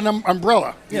of like an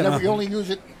umbrella. Yeah. You only use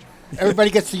it. Everybody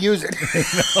gets to use it.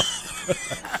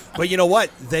 But you know what?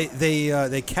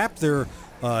 They cap their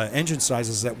engine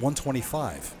sizes at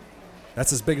 125.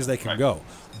 That's as big as they can go.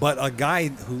 But a guy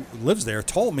who lives there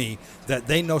told me that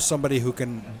they know somebody who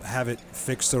can have it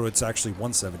fixed so it's actually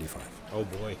 175. Oh,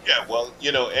 boy. Yeah, well,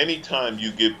 you know, anytime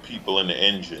you give people an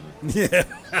engine, Yeah.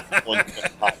 on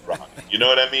hot rock, you know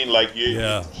what I mean? Like,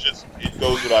 Yeah. it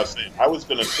goes without saying. I was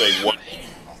going to say 180.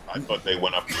 I thought they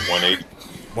went up to 180.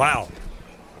 Wow.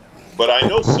 But I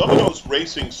know some of those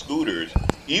racing scooters,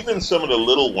 even some of the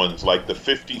little ones, like the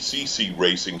 50cc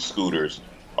racing scooters,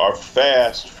 are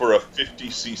fast for a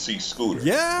 50cc scooter.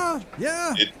 Yeah.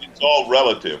 It's all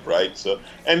relative, right? So,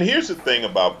 and here's the thing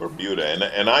about Bermuda,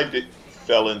 and I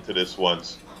fell into this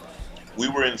once. We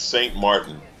were in St.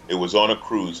 Martin. It was on a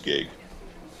cruise gig,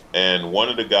 and one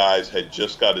of the guys had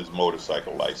just got his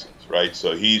motorcycle license, right?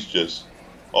 So he's just,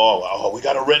 we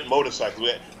got to rent motorcycles.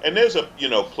 And there's a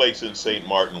place in St.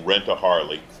 Martin, rent a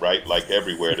Harley, right? Like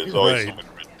everywhere, there's always Right. somebody.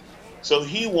 So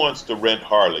he wants to rent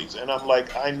Harleys, and I'm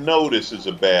like, I know this is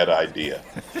a bad idea.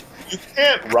 You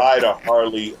can't ride a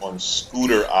Harley on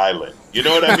Scooter Island. You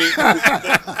know what I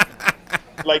mean?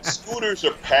 Like scooters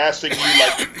are passing you,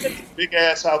 like you get the big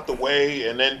ass out the way,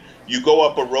 and then you go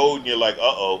up a road and you're like,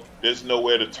 there's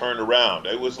nowhere to turn around.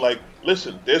 It was like,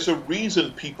 listen, there's a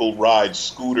reason people ride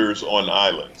scooters on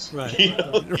islands. Right. You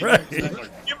know? Right.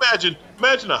 You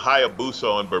imagine a Hayabusa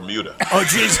on Bermuda. Oh,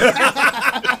 jeez.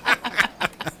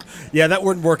 Yeah, that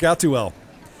wouldn't work out too well.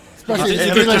 Especially if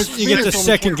You you get the Phoenix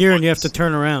second gear and you have to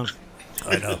turn around.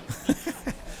 I know.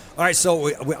 All right, so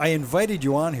I invited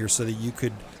you on here so that you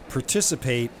could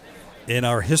participate in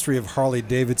our history of Harley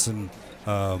Davidson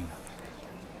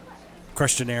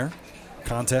questionnaire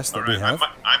contest that All we right, have.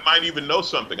 I might even know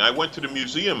something. I went to the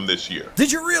museum this year.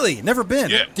 Did you really? Never been?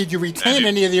 Yeah. Did you retain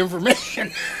any of the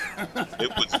information?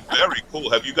 It was very cool.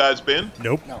 Have you guys been?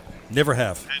 Nope. No. Never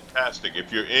have. Fantastic.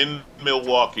 If you're in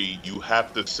Milwaukee, you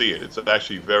have to see it. It's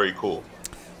actually very cool.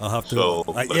 I'll have to. So,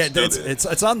 yeah, let's do this.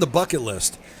 it's on the bucket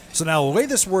list. So now the way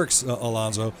this works,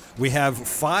 Alonzo, we have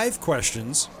 5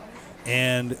 questions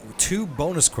and 2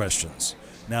 bonus questions.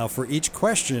 Now for each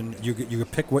question, you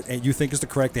pick what you think is the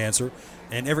correct answer,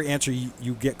 and every answer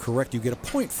you get correct, you get a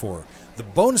point for. The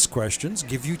bonus questions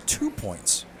give you 2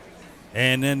 points,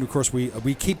 and then of course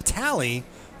we keep tally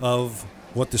of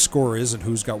what the score is and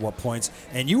who's got what points.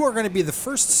 And you are going to be the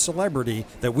first celebrity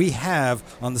that we have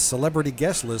on the celebrity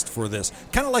guest list for this.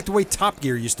 Kind of like the way Top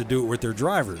Gear used to do it with their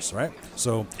drivers, right?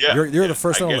 So Yeah, you're the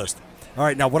first I on the get list. All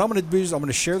right, now what I'm going to do is I'm going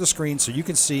to share the screen so you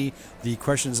can see the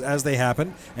questions as they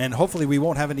happen, and hopefully we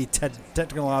won't have any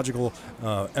technological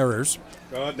errors.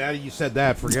 Oh, now that you said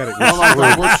that, forget it. Oh my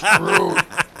God, we're screwed.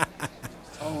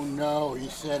 Oh no, he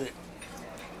said it.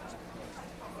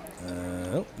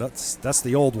 Oh, that's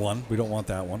the old one. We don't want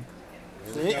that one.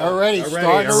 See, already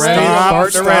starting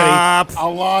Already. already.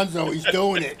 Alonzo, he's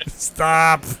doing it.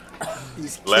 Stop.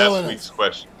 He's killing Last week's us.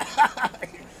 question.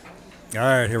 All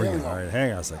right, here we There go. we go. All right,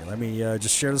 hang on a second. Let me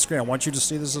just share the screen. I want you to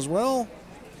see this as well.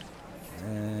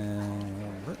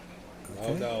 And,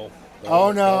 Oh, no.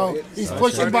 Oh no, he's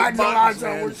pushing buttons,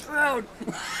 Alonzo. We're screwed.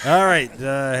 all right,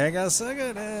 hang on a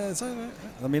second.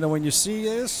 Let me know when you see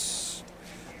this.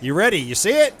 You ready? You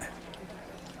see it?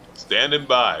 Standing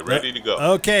by, ready to go.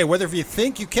 Okay, whether if you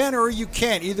think you can or you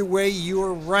can't, either way, you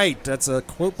are right. That's a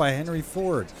quote by Henry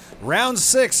Ford. Round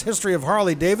 6, history of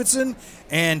Harley Davidson,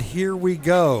 and here we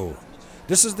go.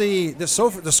 This is the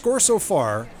score so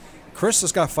far. Chris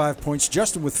has got 5 points,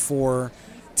 Justin with 4,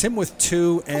 Tim with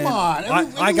 2, and Come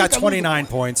on, I got 29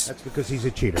 points. That's because he's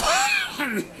a cheater.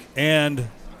 And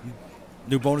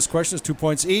new bonus questions, 2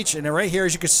 points each. And then right here,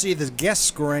 as you can see, the guest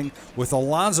scoring with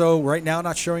Alonzo right now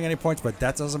not showing any points, but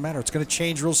that doesn't matter. It's going to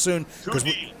change real soon. 2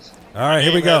 Ds. All right,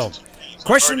 here we Name go. has 2 Ds.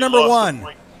 Question Already number lost a 1.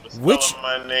 point for Which?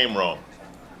 spelling my name wrong.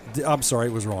 I'm sorry,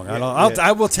 it was wrong. Yeah.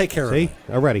 I will take care of See? it.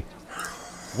 Already.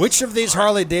 Which of these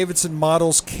Harley Davidson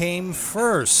models came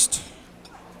first?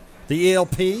 The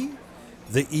ELP,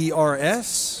 the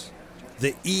ERS,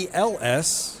 the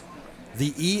ELS,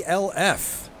 the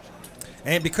ELF.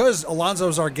 And because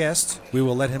Alonzo's our guest, we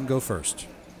will let him go first.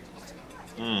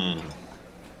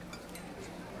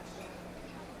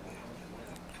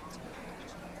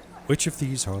 Which of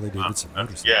these Harley Davidson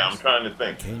motorcycles? Yeah, I'm trying to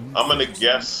think. Came I'm going to first.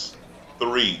 guess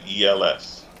 3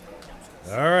 ELS.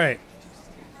 All right.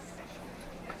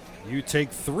 You take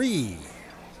 3.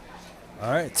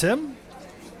 All right, Tim.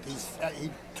 He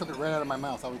took it right out of my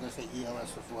mouth. I was going to say ELS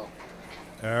as well.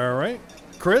 All right.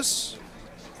 Chris.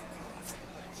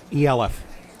 ELF.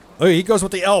 Oh, he goes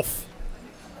with the elf.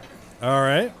 All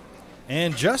right.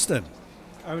 And Justin.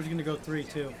 I was going to go 3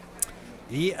 too.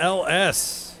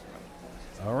 ELS.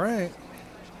 All right.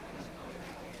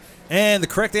 And the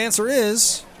correct answer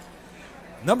is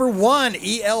number 1,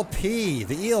 ELP.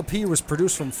 The ELP was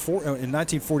produced in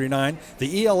 1949.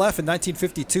 The ELF in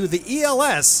 1952. The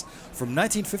ELS from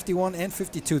 1951 and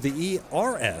 52. The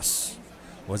ERS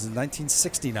was in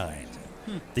 1969.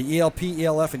 The ELP,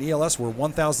 ELF, and ELS were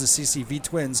 1,000cc V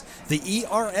twins. The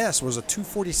ERS was a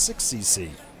 246cc.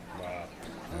 Wow.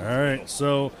 All right,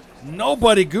 so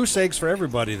nobody goose eggs for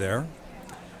everybody there.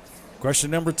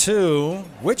 Question number 2.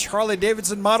 Which Harley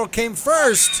Davidson model came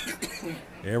first?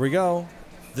 Here we go.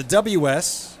 The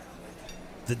WS,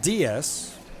 the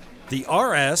DS, the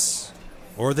RS,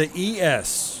 or the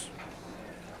ES?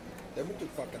 They're two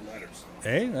fucking letters.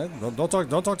 Hey, don't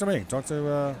talk to me. Talk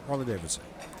to Harley Davidson.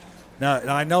 Now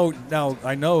I know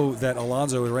that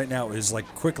Alonzo right now is like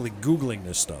quickly Googling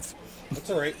this stuff. That's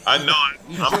all right. I know.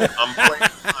 I'm playing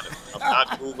it honest. I'm not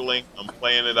Googling. I'm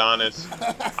playing it honest.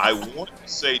 I want to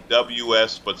say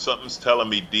WS, but something's telling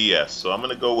me DS. So I'm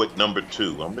going to go with number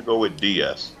 2. I'm going to go with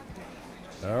DS.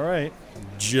 All right,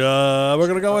 we're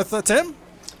gonna go with Tim.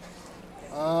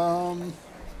 I'm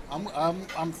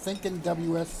thinking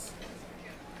WS.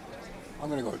 I'm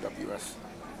gonna go with WS.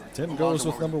 Tim goes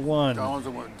with number 1.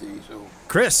 Alonzo went D. So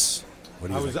Chris, what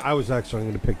do you think? I was actually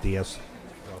going to pick DS.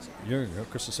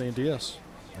 Chris is saying DS.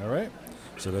 All right,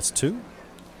 so that's 2.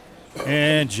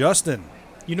 And Justin.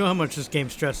 You know how much this game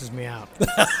stresses me out.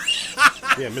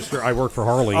 Yeah, Mr. I work for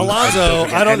Harley. Alonzo,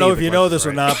 I don't know if you know this or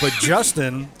right. not, but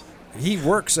Justin, he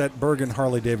works at Bergen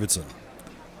Harley Davidson.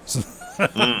 So,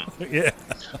 yeah. Yeah,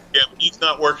 but he's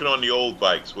not working on the old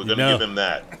bikes. We're going to No. give him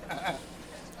that.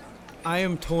 I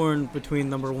am torn between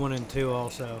number 1 and 2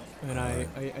 also, and I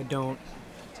don't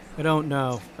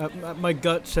know. My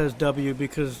gut says W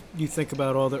because you think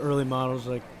about all the early models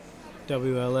like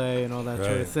WLA and all that sort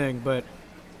Right. of thing, but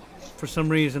for some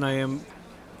reason I am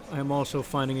I'm also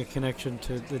finding a connection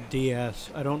to the DS.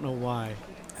 I don't know why.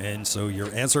 And so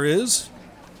your answer is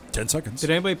 10 seconds. Did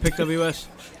anybody pick WS?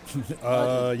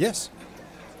 Yes.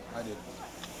 I did.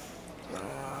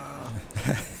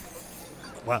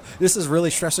 Wow, this is really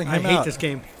stressing I him hate out. this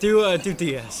game. Do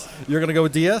DS. You're going to go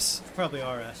with DS? Probably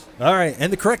RS. All right,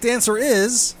 and the correct answer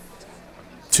is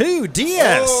 2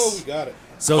 DS. Oh, we got it.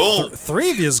 So Boom. three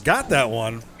of you's got that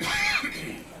one.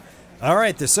 All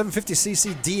right, the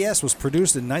 750cc DS was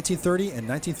produced in 1930 and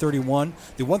 1931.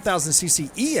 The 1000cc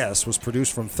ES was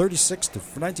produced from 36 to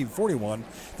 1941.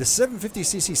 The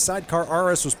 750cc Sidecar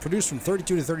RS was produced from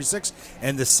 32 to 36,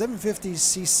 and the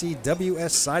 750cc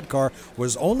WS Sidecar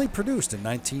was only produced in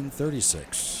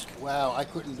 1936. Wow, I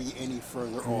couldn't be any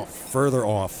further off. Further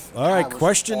off. All right, was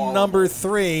question horrible. number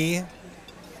 3.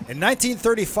 In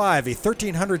 1935, a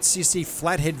 1300cc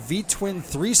flathead V-twin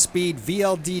 3-speed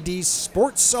VLDD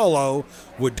Sport Solo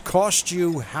would cost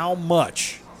you how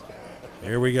much?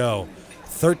 Here we go.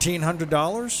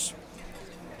 $1,300,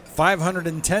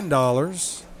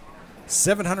 $510,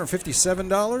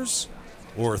 $757,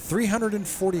 or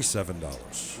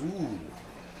 $347?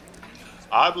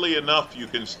 Oddly enough, you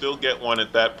can still get one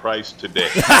at that price today.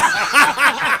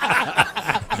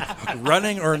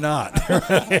 Running or not?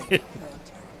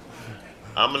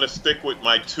 I'm going to stick with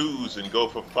my 2s and go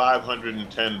for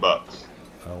 $510.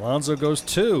 Alonzo goes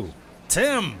 2.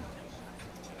 Tim.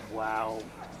 Wow.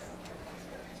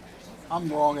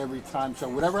 I'm wrong every time, so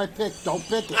whatever I pick, don't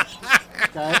pick it.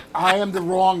 Okay? I am the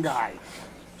wrong guy.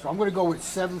 So I'm going to go with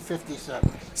 757.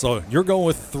 So you're going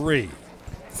with 3.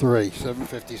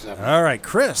 757. All right,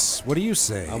 Chris, what do you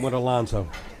say? I'm with Alonso,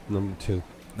 number 2.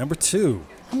 Number 2.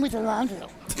 I'm with Alonzo.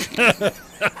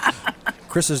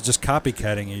 Chris is just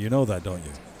copycatting you. You know that, don't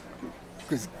you?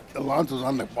 Because Alonzo's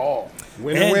on the ball.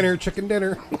 Winner, And- winner, chicken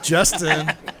dinner.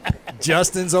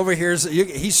 Justin's over here.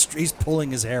 He's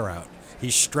pulling his hair out.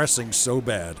 He's stressing so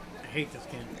bad. I hate this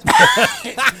game.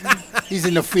 He's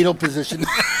in the fetal position.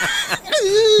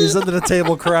 He's under the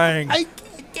table crying.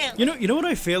 You know what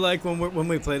I feel like when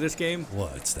we play this game?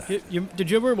 What's that? Did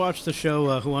you ever watch the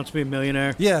show Who Wants to Be a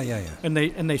Millionaire? Yeah. And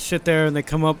they sit there and they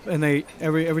come up and they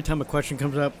every time a question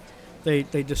comes up, they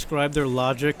describe their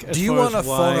logic. As Do you far want to as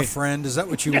phone why. a friend? Is that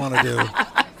what you want to do?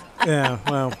 Yeah.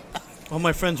 Well, all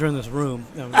my friends are in this room.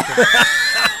 No, I'm just kidding.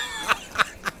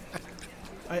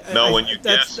 No, when you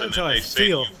that's guess and how then I they say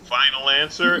feel. your final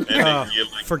answer, and then you're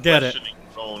like forget it. questioning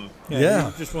your own. Yeah.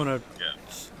 You just want to Yeah.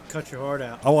 cut your heart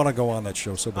out. I want to go on that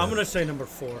show so bad. I'm gonna say number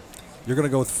 4. You're going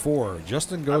to go with 4.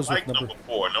 Justin I goes like with number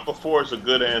 4. Number 4 is a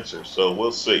good answer, so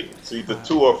we'll see. It's either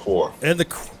 2 or 4. And the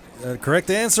correct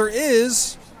answer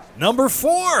is number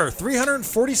 4,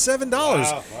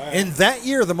 $347. In that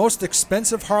year, the most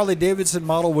expensive Harley-Davidson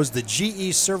model was the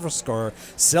GE Service Car,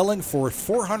 selling for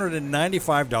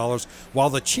 $495, while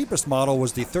the cheapest model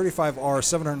was the 35R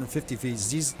 750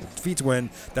 V-twin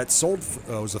that sold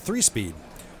was a 3-speed,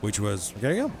 which was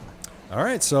there you go. All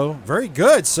right, so very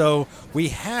good. So we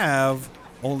have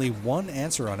only one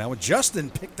answer on that one. Justin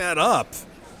picked that up.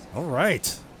 All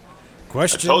right. I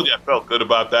Question. told you I felt good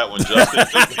about that one, Justin.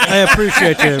 I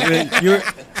appreciate you. You're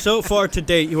so far to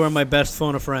date. You are my best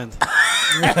phone a friend.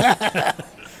 All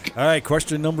right,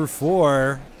 question number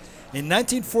 4. In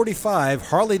 1945,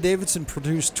 Harley-Davidson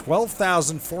produced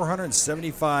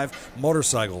 12,475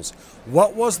 motorcycles.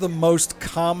 What was the most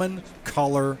common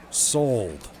color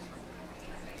sold?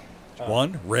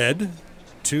 1, red.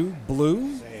 2,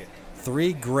 blue.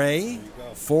 3, gray.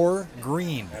 4,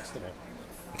 green. That's the one.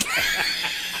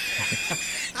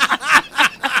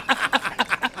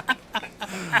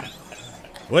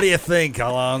 What do you think,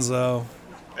 Alonzo?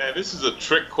 Man, this is a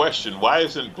trick question. Why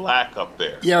isn't black up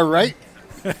there? Yeah, right?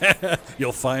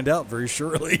 You'll find out very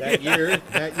shortly. That year,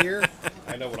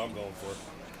 I know what I'm going for.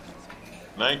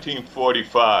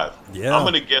 1945. Yeah. I'm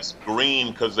going to guess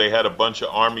green because they had a bunch of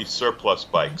Army surplus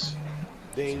bikes.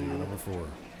 Ding. Number 4.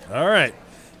 All right,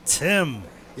 Tim.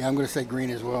 Yeah, I'm going to say green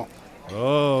as well.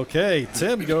 Okay,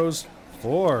 Tim goes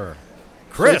 4.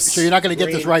 Chris. So you're not going to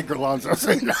get this right, Alonzo.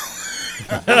 So you know.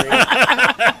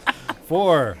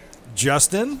 4.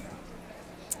 Justin.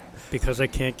 Because I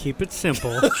can't keep it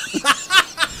simple.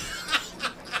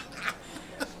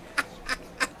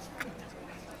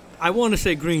 I want to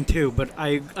say green too, but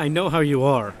I know how you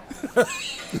are.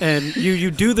 And you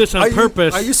do this on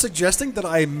purpose. Are you suggesting that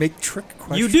I make trick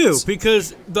questions? You do,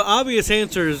 because the obvious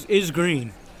answer is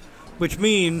green, which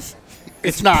means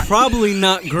it's not. probably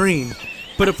not green.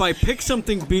 But if I pick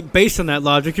something based on that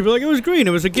logic, you'd be like, it was green.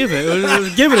 It was a give it. It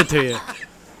was giving it to you.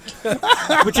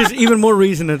 Which is even more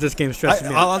reason that this game stresses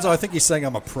me out. Alonzo, I think he's saying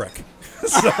I'm a prick.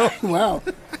 Wow.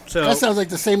 So That sounds like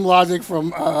the same logic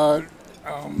from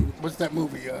What's that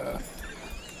movie?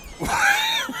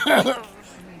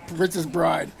 Princess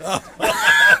Bride.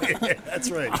 That's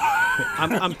right.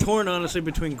 I'm torn honestly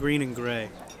between green and gray.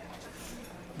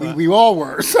 We all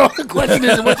were. So the question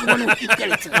is, which one are you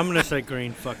going to I'm gonna say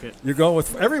green. Fuck it. You're going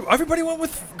with everybody went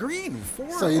with green.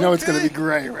 4. So you know it's going to Okay. be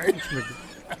gray, right?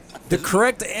 The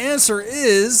correct answer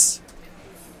is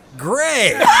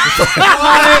gray.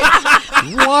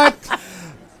 What?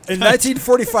 In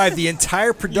 1945, the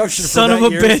entire production Son for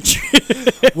of that a year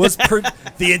bitch. was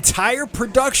the entire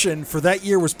production for that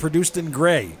year was produced in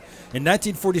gray. In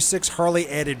 1946, Harley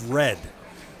added red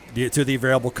to the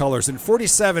available colors. In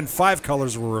 47, 5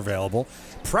 colors were available.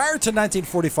 Prior to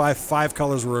 1945, 5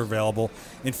 colors were available.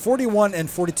 In 41 and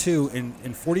 42,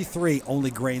 in 43,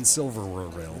 only gray and silver were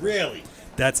available. Really?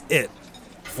 That's it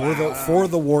for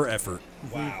the war effort.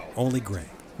 Wow. Only gray.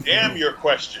 Damn your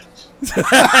questions.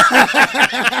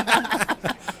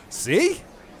 See?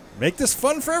 Make this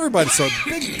fun for everybody. So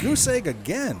big goose egg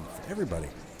again for everybody.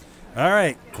 All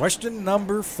right, question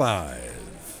number 5.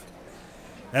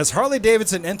 As Harley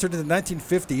Davidson entered in the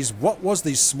 1950s, what was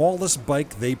the smallest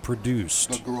bike they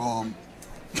produced? Grom.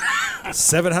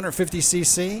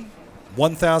 750cc,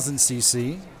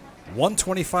 1000cc,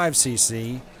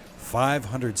 125cc,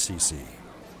 500cc.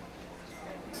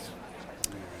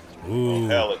 Ooh.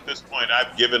 Hell, at this point,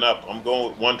 I've given up. I'm going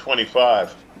with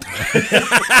 125.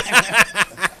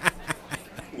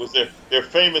 Was their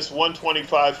famous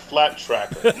 125 flat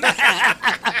tracker.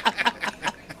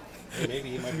 Maybe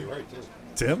he might be right, too.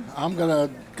 Tim? I'm going to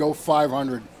go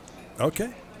 500.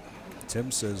 Okay.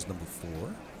 Tim says number 4.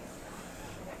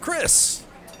 Chris?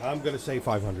 I'm going to say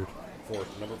 500. Number 4.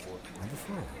 Number 4.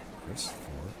 Chris, 4.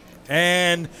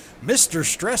 And Mr.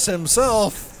 Stress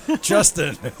himself,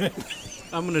 Justin.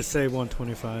 I'm gonna say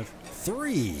 125.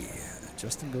 3.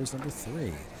 Justin goes number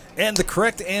 3. And the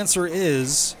correct answer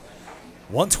is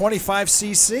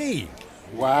 125cc.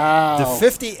 Wow. The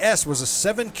 50S was a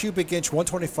 7 cubic inch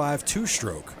 125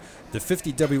 two-stroke. The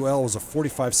 50WL was a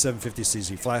 45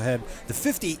 750cc flathead. The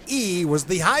 50E was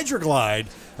the Hydroglide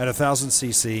at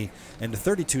 1000cc, and the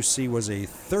 32C was a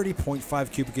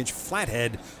 30.5 cubic inch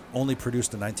flathead, only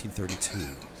produced in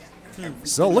 1932.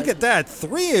 So look at that.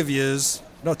 2 of yous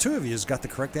got the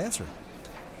correct answer.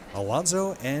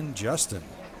 Alonzo and Justin.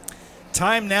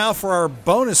 Time now for our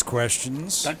bonus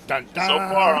questions. Dun, dun, dun. So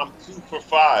far, I'm 2 for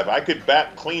 5. I could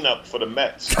bat cleanup for the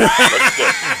Mets. Let's go.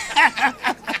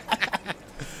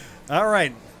 All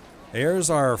right. Here's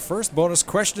our first bonus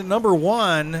question, number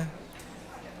 1.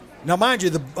 Now, mind you,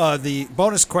 the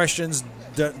bonus questions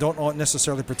don't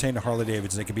necessarily pertain to Harley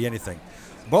Davidson. It could be anything.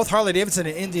 Both Harley Davidson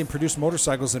and Indian produced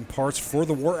motorcycles and parts for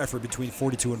the war effort between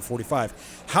 42 and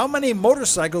 45. How many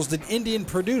motorcycles did Indian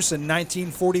produce in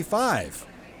 1945?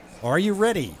 Are you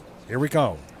ready? Here we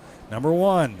go. Number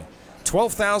 1,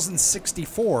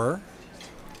 12,064,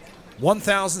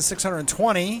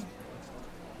 1,620,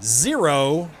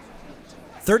 0,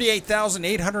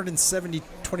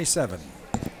 38,827.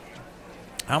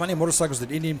 How many motorcycles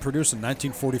did Indian produce in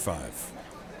 1945?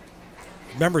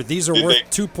 Remember, these are Did worth they-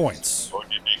 2 points. Or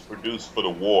did they produce for the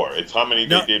war? It's how many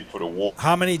No. they did for the war.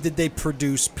 How many did they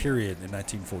produce, period, in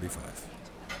 1945?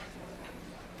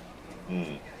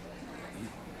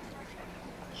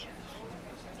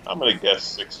 I'm going to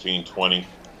guess 1620.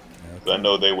 'Cause I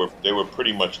know they were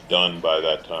pretty much done by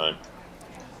that time.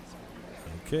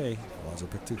 Okay. Alonzo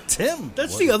picked 2. Tim!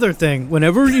 That's what- the other thing.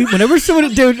 Whenever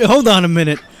someone, dude, hold on a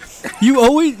minute. You're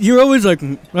always like,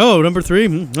 oh, number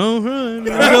 3. Oh, right.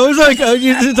 You're always like,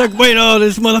 it's like, wait, oh,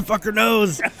 this motherfucker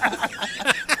knows.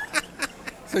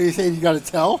 So you saying you got to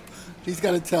tell? He's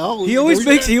got to tell? He always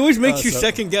makes you so-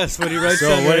 second guess when he writes So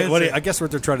down the what answer. I guess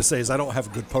what they're trying to say is I don't have a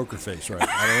good poker face, right?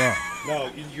 I No,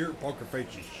 your poker face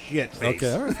is shit face. don't know.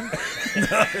 Okay, all right.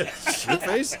 Shit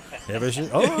face? Have a shit?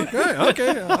 Oh,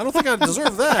 okay. I don't think I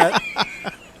deserve that.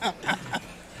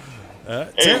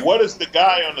 Hey, what does the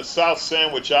guy on the South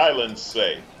Sandwich Islands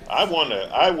say? I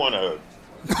wanna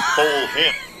poll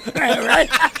him.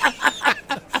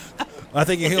 I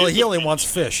think he only wants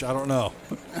fish. I don't know.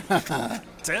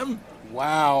 Tim?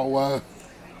 Wow.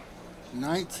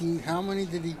 19, how many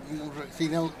did he, see,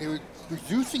 no, they were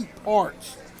producing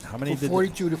parts How many from did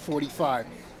 42 to 45.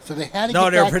 So they had to No, get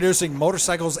they were back. producing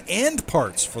motorcycles and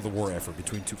parts for the war effort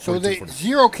between So 42 and 40.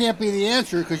 0 can't be the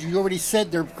answer because you already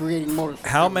said they're creating motorcycles.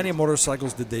 How many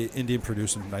motorcycles did the Indian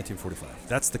produce in 1945?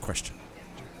 That's the question.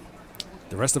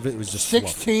 The rest of it was just fluff.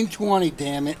 1620,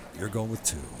 damn it. You're going with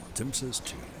 2. Tim says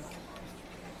 2.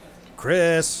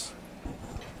 Chris.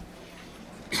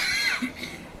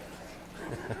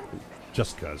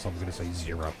 Just because I'm going to say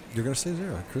 0. You're going to say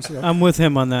 0. Chris, I'm with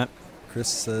him on that. Chris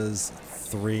says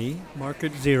 3.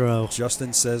 Market 0.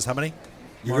 Justin says how many?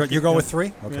 Market, You're going with yep.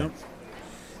 3? Okay. Yep.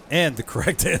 And the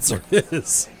correct answer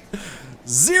is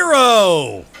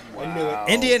 0. Wow.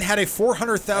 Indian had a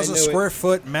 400,000 I knew it. square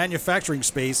foot manufacturing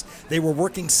space. They were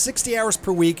working 60 hours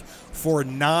per week for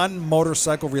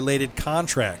non-motorcycle related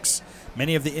contracts.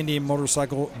 Many of the Indian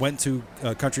motorcycle went to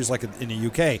countries like in the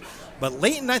UK. But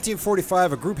late in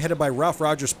 1945, a group headed by Ralph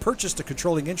Rogers purchased a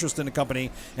controlling interest in the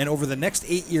company, and over the next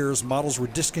 8 years, models were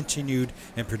discontinued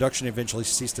and production eventually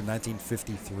ceased in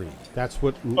 1953. That's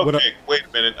what. Okay, wait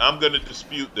a minute. I'm going to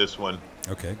dispute this one.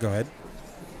 Okay, go ahead.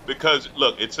 Because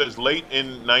look, it says late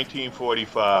in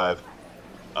 1945,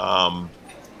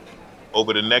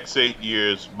 over the next 8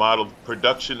 years, model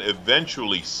production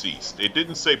eventually ceased. It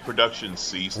didn't say production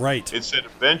ceased. Right. It said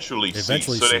eventually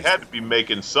Eventually ceased. So ceased. they had to be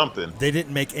making something. They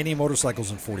didn't make any motorcycles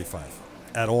in 45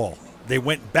 at all. They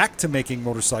went back to making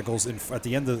motorcycles at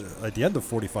the end of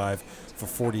 45 for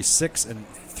 46 and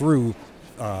through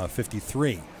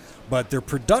 53. But their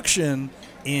production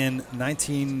in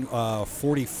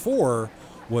 1944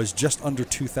 was just under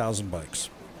 2,000 bikes.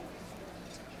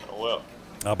 Oh, well.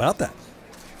 How about that?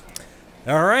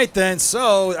 All right, then.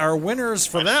 So our winners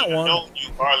for that one. No, you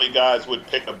Harley guys would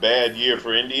pick a bad year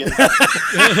for Indians.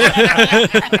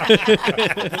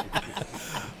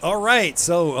 All right.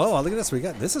 So, look at this.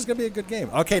 This is going to be a good game.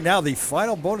 Okay, now the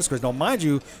final bonus quiz. Now, mind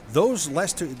you, these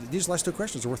last two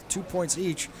questions are worth 2 points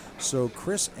each. So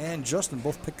Chris and Justin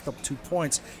both picked up 2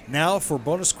 points. Now for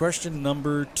bonus question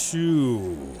number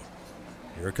 2.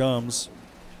 Here it comes.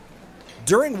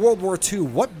 During World War II,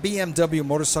 what BMW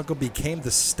motorcycle became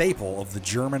the staple of the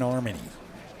German army?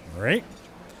 All right.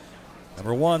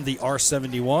 Number 1, the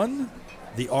R71,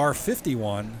 the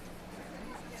R51,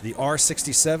 the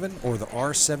R67, or the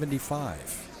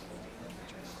R75?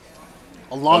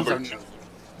 Alonzo Number 2. knows.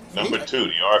 Number 2,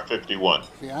 the R51.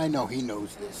 See, I know he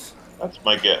knows this. That's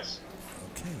my guess.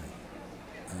 Okay.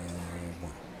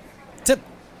 Tim.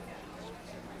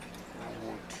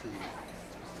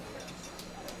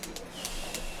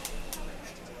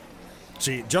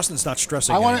 See, Justin's not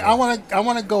stressing. I want anymore.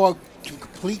 to go a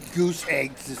complete goose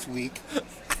eggs this week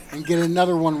and get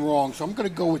another one wrong. So I'm going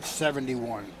to go with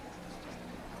 71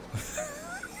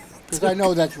 because I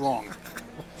know that's wrong.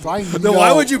 So I No, know,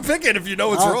 why would you pick it if you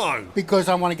know it's wrong? Because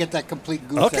I want to get that complete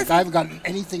goose Okay. egg. I haven't gotten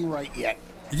anything right yet.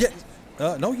 Yeah.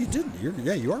 No, you didn't.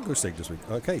 You are goose egg this week.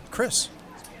 Okay, Chris.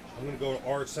 I'm going to go to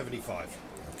R75.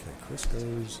 Okay, Chris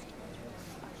goes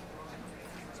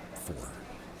 4.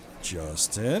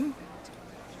 Justin.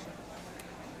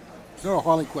 It's not a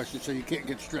Harley question, so you can't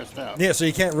get stressed out. Yeah, so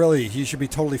you can't really. You should be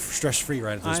totally stress-free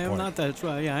right at this I am point. not that.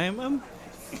 Well, yeah, I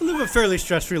live a fairly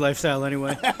stress-free lifestyle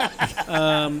anyway.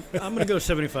 I'm going to go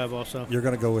 75 also. You're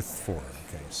going to go with 4.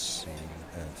 Okay, so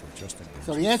Justin goes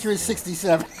So the answer is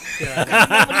 67.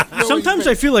 Sometimes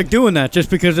I feel like doing that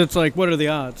just because it's like, what are the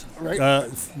odds? Right?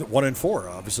 1 and 4,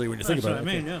 obviously, when you think That's about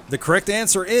what it. I mean, yeah. The correct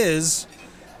answer is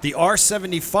the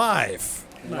R75.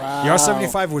 Wow. The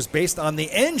R75 was based on the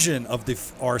engine of the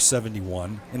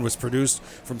R71 and was produced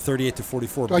from 38 to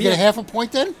 44. Do I get a half a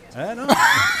point then? I don't know.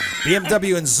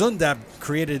 BMW and Zundab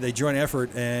created a joint effort,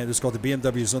 and it was called the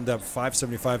BMW Zundab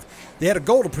 575. They had a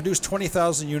goal to produce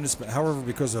 20,000 units, but however,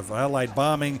 because of Allied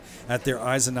bombing at their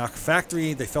Eisenach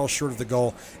factory, they fell short of the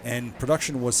goal, and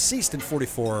production was ceased in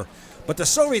 44. But the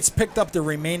Soviets picked up the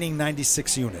remaining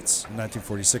 96 units in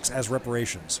 1946 as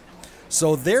reparations.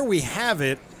 So there we have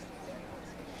it.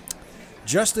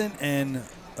 Justin and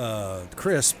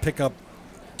Chris pick up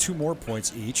 2 more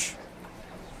points each.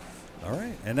 All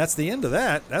right, and that's the end of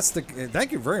that.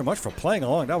 Thank you very much for playing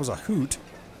along. That was a hoot.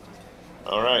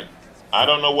 All right. I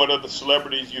don't know what other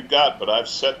celebrities you got, but I've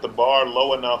set the bar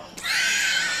low enough.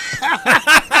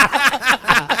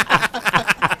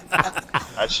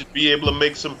 I should be able to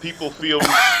make some people feel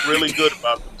really good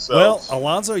about Well, themselves.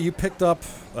 Alonzo, you picked up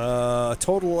a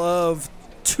total of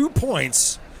 2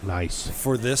 points Nice.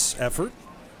 for this effort.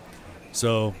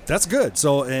 So that's good.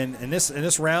 So in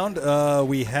this round,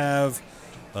 we have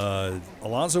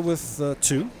Alonzo with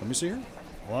 2. Let me see here.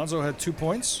 Alonzo had 2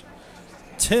 points.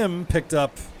 Tim picked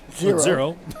up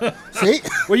 0. See?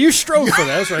 Well, you strove for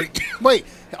that. That's right. Wait,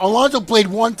 Alonzo played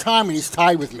one time and he's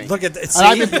tied with me. Look at that. And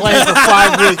I've been playing for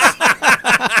 5 weeks.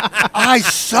 I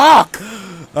suck.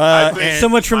 I think So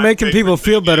much for my making people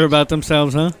favorite feel thing better is- about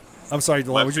themselves, huh? I'm sorry,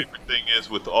 My would you? favorite thing is,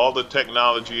 with all the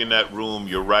technology in that room,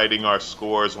 you're writing our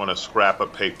scores on a scrap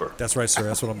of paper. That's right, sir.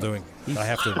 That's what I'm doing. I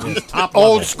have to.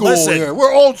 Old school Listen, here.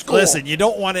 We're old school. Listen, you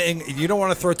don't want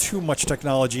to throw too much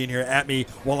technology in here at me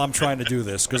while I'm trying to do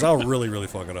this, because I'll really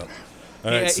fuck it up.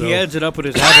 All right, so He adds it up with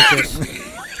his abacus.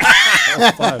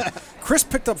 5. Chris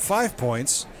picked up 5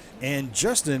 points. And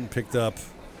Justin picked up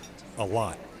a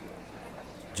lot.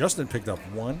 Justin picked up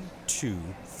 1, 2,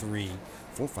 3,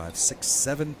 4, 5, 6,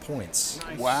 7 points.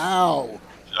 Wow.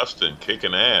 Justin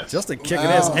kicking ass. Justin kicking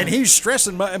Wow. ass. And he's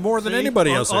stressing more than See,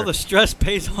 anybody all, else all there. the stress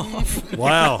pays off.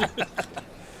 Wow.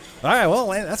 All right, well,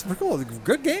 man, that's pretty cool.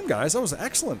 Good game, guys. That was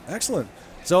excellent. Excellent.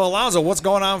 So, Alonzo, what's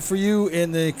going on for you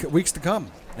in the weeks to come?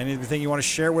 Anything you want to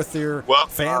share with your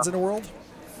fans in the world?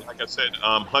 Like I said,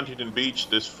 Huntington Beach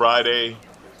this Friday.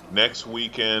 Next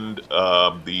weekend,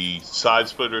 the Side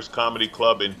Splitters Comedy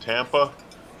Club in Tampa.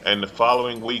 And the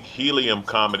following week, Helium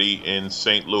Comedy in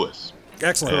St. Louis.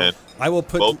 Excellent. And I will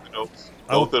put both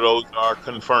of those are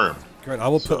confirmed. Great. I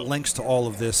will put links to all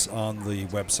of this on the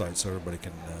website so everybody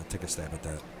can take a stab at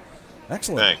that.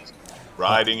 Excellent. Thanks.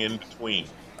 Riding in between.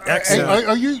 Hey, Excellent.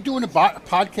 are you doing a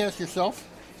podcast yourself?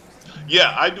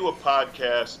 Yeah, I do a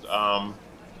podcast.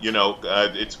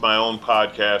 It's my own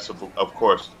podcast. Of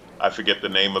course, I forget the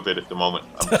name of it at the moment.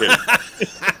 I'm kidding.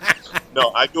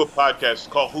 No, I do a podcast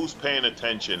called Who's Paying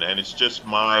Attention, and it's just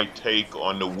my take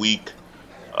on the week,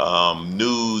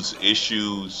 news,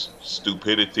 issues,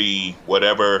 stupidity,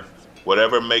 whatever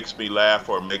makes me laugh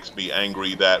or makes me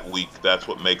angry that week. That's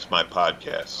what makes my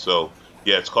podcast. So,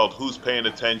 yeah, it's called Who's Paying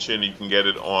Attention. You can get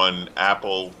it on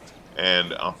Apple,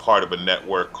 and I'm part of a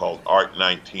network called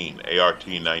ART19,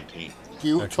 ART19. Do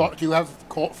you have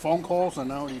phone calls? Or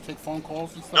no? Do you take phone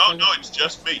calls and stuff? No, like no, that? it's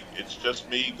just me. It's just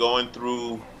me going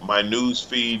through my news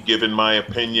feed, giving my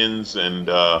opinions, and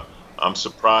I'm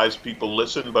surprised people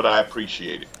listen, but I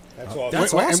appreciate it. That's And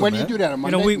awesome, when do man. you do that? On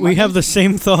Monday? we have the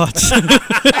same thoughts.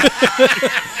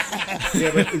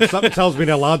 Yeah, but something tells me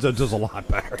that Alonzo does a lot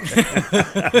better.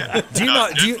 Do you know?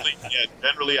 Do you?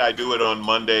 Generally, I do it on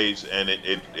Mondays, and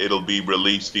it'll be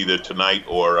released either tonight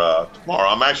or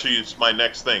tomorrow. It's my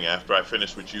next thing. After I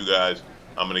finish with you guys,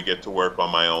 I'm going to get to work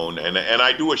on my own. And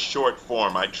I do a short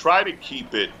form. I try to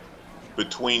keep it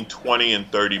between 20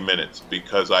 and 30 minutes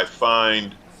because I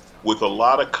find with a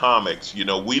lot of comics,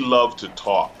 we love to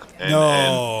talk.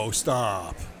 And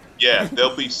Stop. yeah,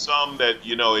 there'll be some that,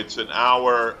 it's an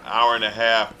hour and a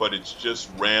half, but it's just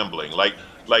rambling. Like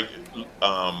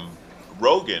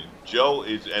Rogan, Joe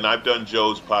is, and I've done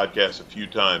Joe's podcast a few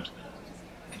times.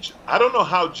 I don't know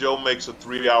how Joe makes a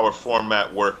 3-hour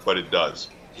format work, but it does.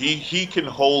 He can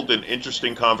hold an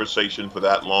interesting conversation for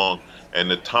that long, and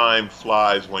the time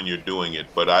flies when you're doing it.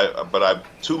 But I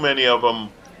too many of them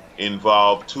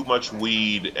involve too much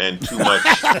weed and too much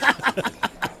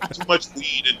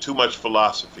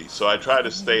philosophy. So I try to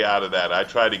stay out of that. I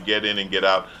try to get in and get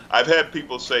out. I've had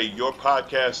people say your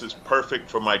podcast is perfect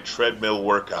for my treadmill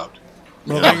workout.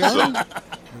 Well, there you go. So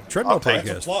Treadmill I'll take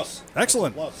podcast. Plus.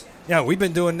 Excellent. Yeah, we've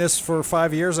been doing this for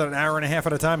 5 years at an hour and a half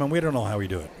at a time, and we don't know how we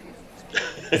do it.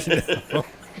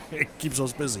 It keeps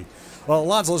us busy. Well,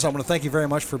 Alonzo, listen, I want to thank you very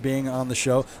much for being on the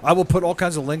show. I will put all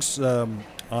kinds of links on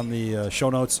the show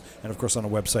notes and, of course, on the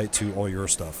website to all your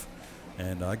stuff.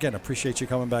 And, again, appreciate you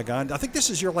coming back on. I think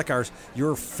this is your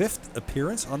 5th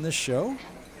appearance on this show.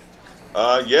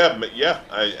 Yeah.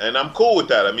 And I'm cool with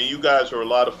that. I mean, you guys are a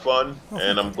lot of fun,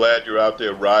 and I'm glad you're out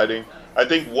there riding. I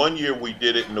think one year we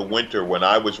did it in the winter when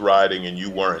I was riding and you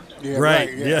weren't. Yeah,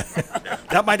 Right, yeah.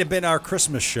 That might have been our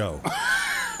Christmas show.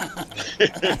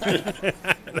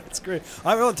 That's great.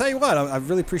 I'll tell you what, I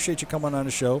really appreciate you coming on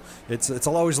the show. It's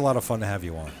always a lot of fun to have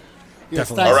you on. Yes,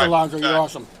 Definitely. thanks, All right. Alonzo. You're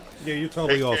awesome. Yeah, you're Take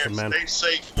totally care. awesome, man. Stay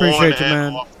safe. Appreciate on you,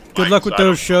 and man. off the Good mics. luck with I don't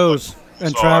those know shows what the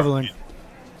and rules are. traveling.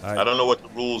 I don't know what the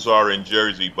rules are in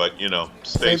Jersey, but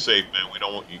stay Same. safe, man. We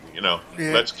don't want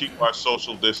Yeah. Let's keep our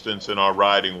social distance and our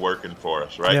riding working for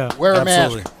us, right? Yeah. Wear a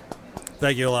Absolutely. mask.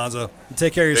 Thank you, Alonzo. You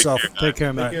take care of yourself. care, man. Take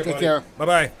care, man. Take care.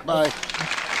 Bye-bye. Bye.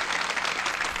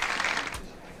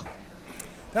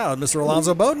 Now, Mr.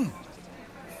 Alonzo Bowden.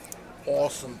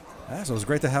 Awesome. Yeah, so it was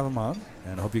great to have him on,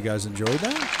 and I hope you guys enjoyed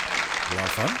that. A lot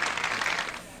of fun.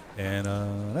 And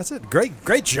that's it.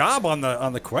 Great job on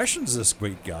the questions this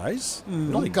week, guys.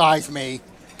 Don't guys me.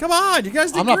 Come on, you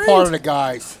guys did I'm not great. part of the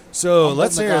guys. So I'm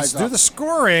let's letting the guys do up. the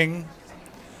scoring.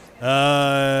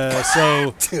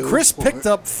 So 2 Chris points. picked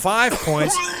up 5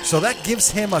 points, so that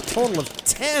gives him a total of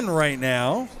 10 right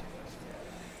now.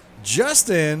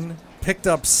 Justin picked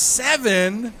up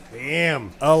 7,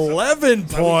 Damn. 11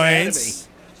 ahead of points.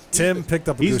 Tim picked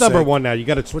up a He's goose number egg. one now. You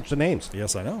got to switch the names.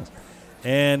 Yes, I know.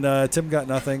 And Tim got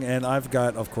nothing, and I've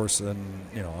got, of course, I'll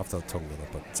have to total it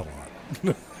up, but it's a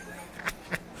lot.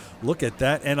 Look at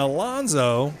that. And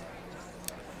Alonzo,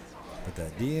 put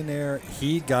that D in there.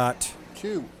 He got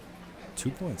 2. 2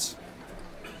 points.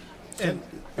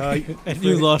 And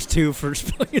you lost 2 for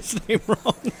spelling his name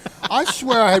wrong. I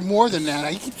swear I had more than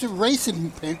that. He keeps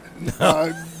erasing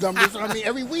numbers on me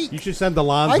every week. You should send I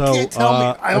Alonzo can't tell me.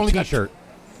 I a only got T-shirt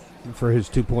for his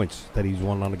 2 points that he's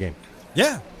won on the game.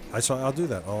 Yeah, I'll do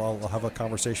that. I'll have a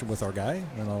conversation with our guy,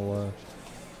 and I'll.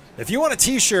 If you want a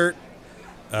T-shirt,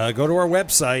 go to our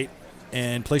website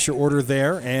and place your order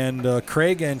there. And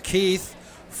Craig and Keith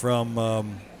from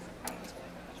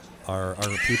our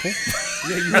people.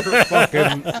 You're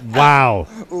fucking wow.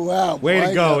 Wow. Way to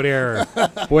boy, go no. there.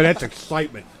 Boy, that's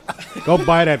excitement. Go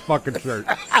buy that fucking shirt.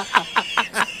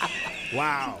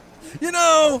 Wow. You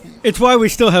know, It's why we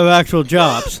still have actual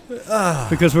jobs.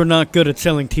 Because we're not good at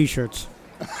selling T-shirts.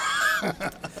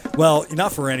 well,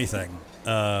 not for anything.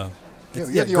 You're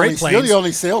the Great only- You're the Plains.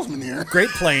 only salesman here. Great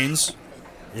Plains.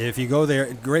 If you go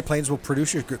there, Great Plains will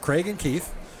produce your Craig and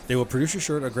Keith. They will produce your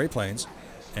shirt at Great Plains,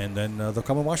 and then they'll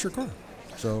come and wash your car.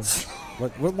 So,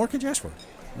 what more could you ask for?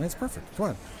 I mean, it's perfect.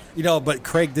 Come on, But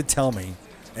Craig did tell me,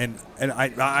 and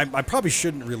I probably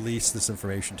shouldn't release this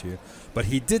information to you, but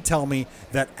he did tell me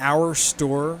that our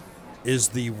store is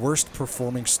the worst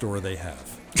performing store they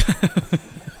have.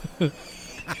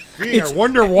 Gee, I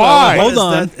wonder why. Hold What is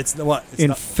on. that? It's what? It's In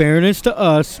not- fairness to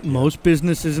us, most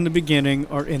businesses in the beginning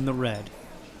are in the red.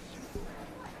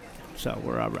 So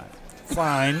we're all right.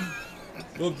 fine.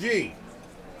 Well, gee.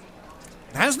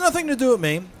 It has nothing to do with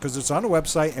me because it's on the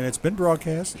website and it's been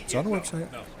broadcast. It's on the website.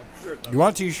 You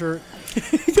want a T-shirt?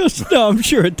 He goes, no, I'm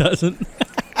sure it doesn't.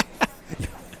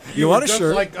 You want a Just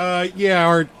shirt? like,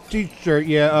 our T-shirt.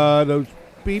 Yeah, those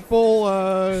people,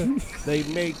 they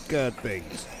make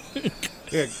things.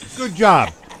 Yeah, good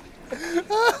job.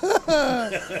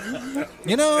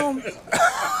 You know,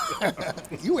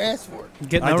 You asked for it.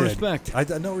 Get I no did. respect. I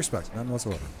did no respect, none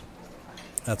whatsoever.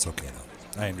 That's okay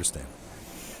though. I understand.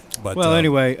 But Well,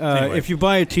 anyway, anyway. if you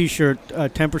buy a T-shirt,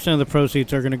 10% of the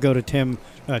proceeds are going to go to Tim.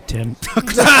 Tim.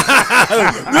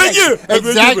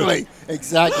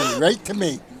 Exactly. Right to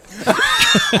me.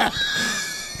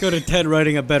 Go to Ted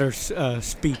writing a better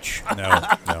speech.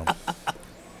 no.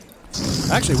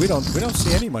 Actually, we don't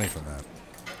see any money from that.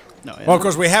 No, Well, of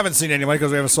course, we haven't seen any money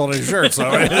because we haven't sold any shirts. So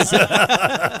it is.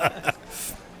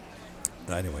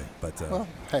 Anyway, but Well,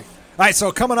 hey. all right.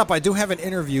 So coming up, I do have an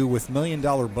interview with $1 Million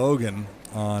Bogan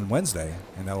on Wednesday,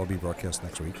 and that will be broadcast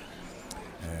next week.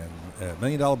 And $1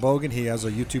 Million Bogan, he has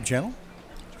a YouTube channel,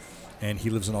 and he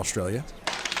lives in Australia.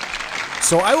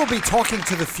 So I will be talking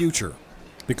to the future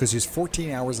because he's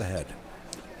 14 hours ahead.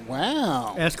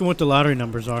 Wow. ask him what the lottery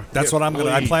numbers are. That's what I'm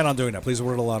gonna. I plan on doing that. Please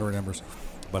order the lottery numbers,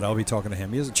 but I'll be talking to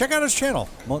him. Check out his channel,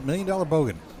 $1 Million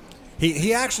Bogan.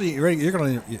 He actually, you're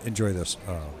gonna enjoy this,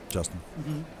 Justin.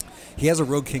 Mm-hmm. He has a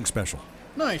Road King special,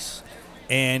 Nice.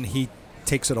 and he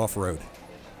takes it off road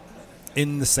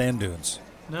in the sand dunes,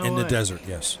 No in the way. desert.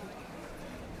 Yes.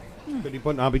 Did he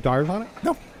put knobby tires on it?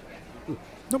 No.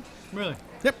 Nope. Really?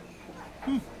 Yep.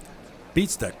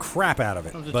 Beats the crap out of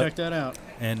it. I'll have to But- check that out.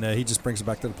 and he just brings it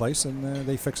back to the place, and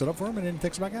they fix it up for him, and then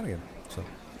takes it back out again. So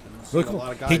really a cool.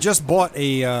 lot of guys- He just bought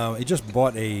a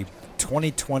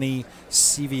 2020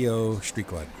 CVO Street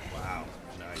Glide. Wow,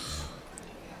 nice.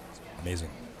 Amazing.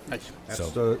 Nice.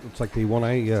 So It's like the one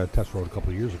I test rode a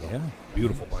couple of years ago. yeah.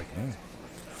 Beautiful bike.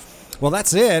 Well,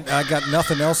 that's it. I got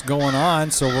nothing else going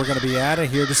on, so we're going to be out of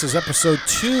here. This is episode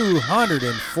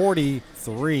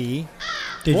 243.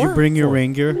 Did Four? you bring your Four.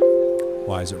 rain gear?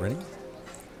 Why is it raining?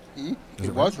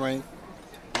 It was raining.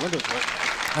 Windows wet.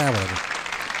 Whatever.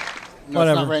 No,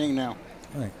 Whatever. it's not raining now.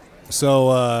 All right.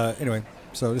 So anyway,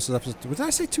 so this is episode. Did I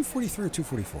say 243 or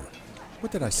 244?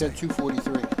 What did I I say? said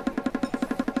 243.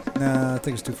 Nah, I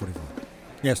think it's 244.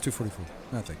 Yeah, it's 244.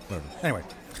 I think. Whatever. Anyway.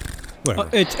 Whatever.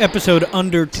 It's episode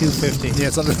under 250. Yeah,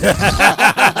 it's under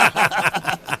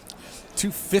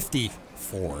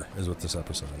 254 is what this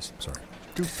episode is. Sorry.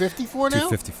 254 now?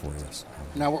 254, yes.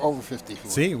 Now we're over 54.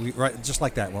 See, we right just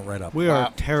like that went right up. We are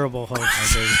Wow. terrible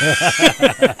hosts.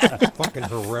 Fucking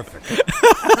horrific.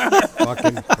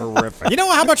 Fucking horrific. You know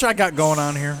how much I got going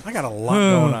on here? I got a lot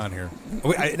going on here.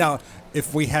 Now,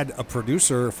 if we had a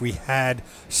producer, if we had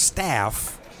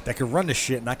staff that could run the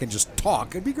shit and I can just talk,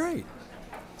 it'd be great.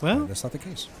 Well, That's not the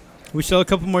case. we sell a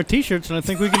couple more T-shirts, and I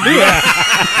think we can do it.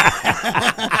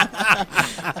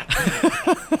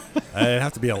 It'd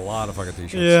have to be a lot of fucking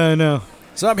t-shirts. Yeah, I know.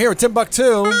 So I'm here with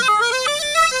Timbuktu.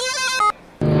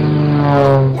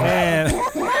 And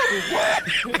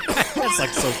that's like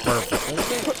so perfect.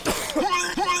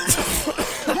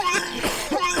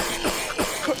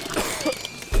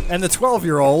 And the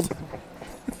 12-year-old.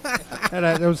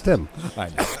 That was Tim. I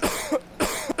know.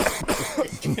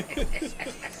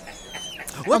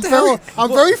 What I'm the very, hell? I'm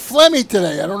very phlegmy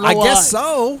today. I don't know I why. guess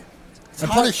so. It's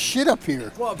hot as shit up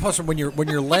here. Well, plus when you're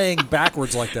laying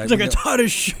backwards like that, It's like when it's hot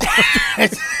as shit.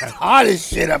 It's hot as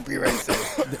shit up here. I say.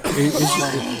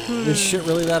 is shit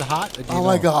really that hot? Do you Oh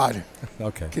my know? God!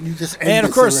 Okay. Can you just end And of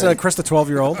this course, already? Chris, the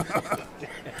 12-year-old.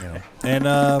 And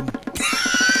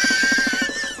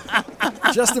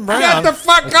Justin Brown. Get the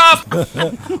fuck up!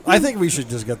 I think we should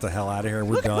just get the hell out of here.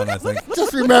 We're done, I think.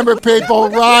 Just remember, people,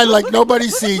 ride like nobody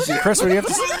sees you. Chris, what do you have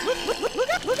to say?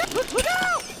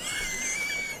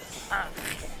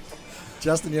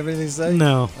 Justin, you have anything to say?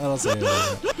 No. I don't say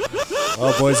anything.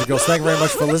 Oh, boys and girls, thank you very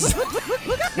much for listening.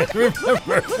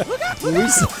 Remember,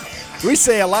 we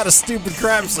say a lot of stupid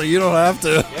crap, so you don't have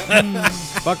to.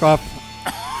 Fuck off.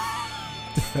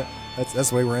 That's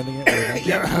the way we're ending it.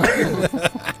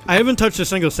 I haven't touched a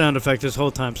single sound effect this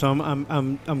whole time, so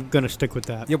I'm gonna stick with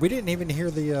that. Yeah, we didn't even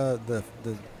hear the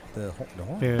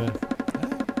horn.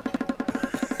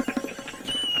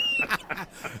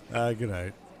 Yeah. Good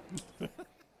night.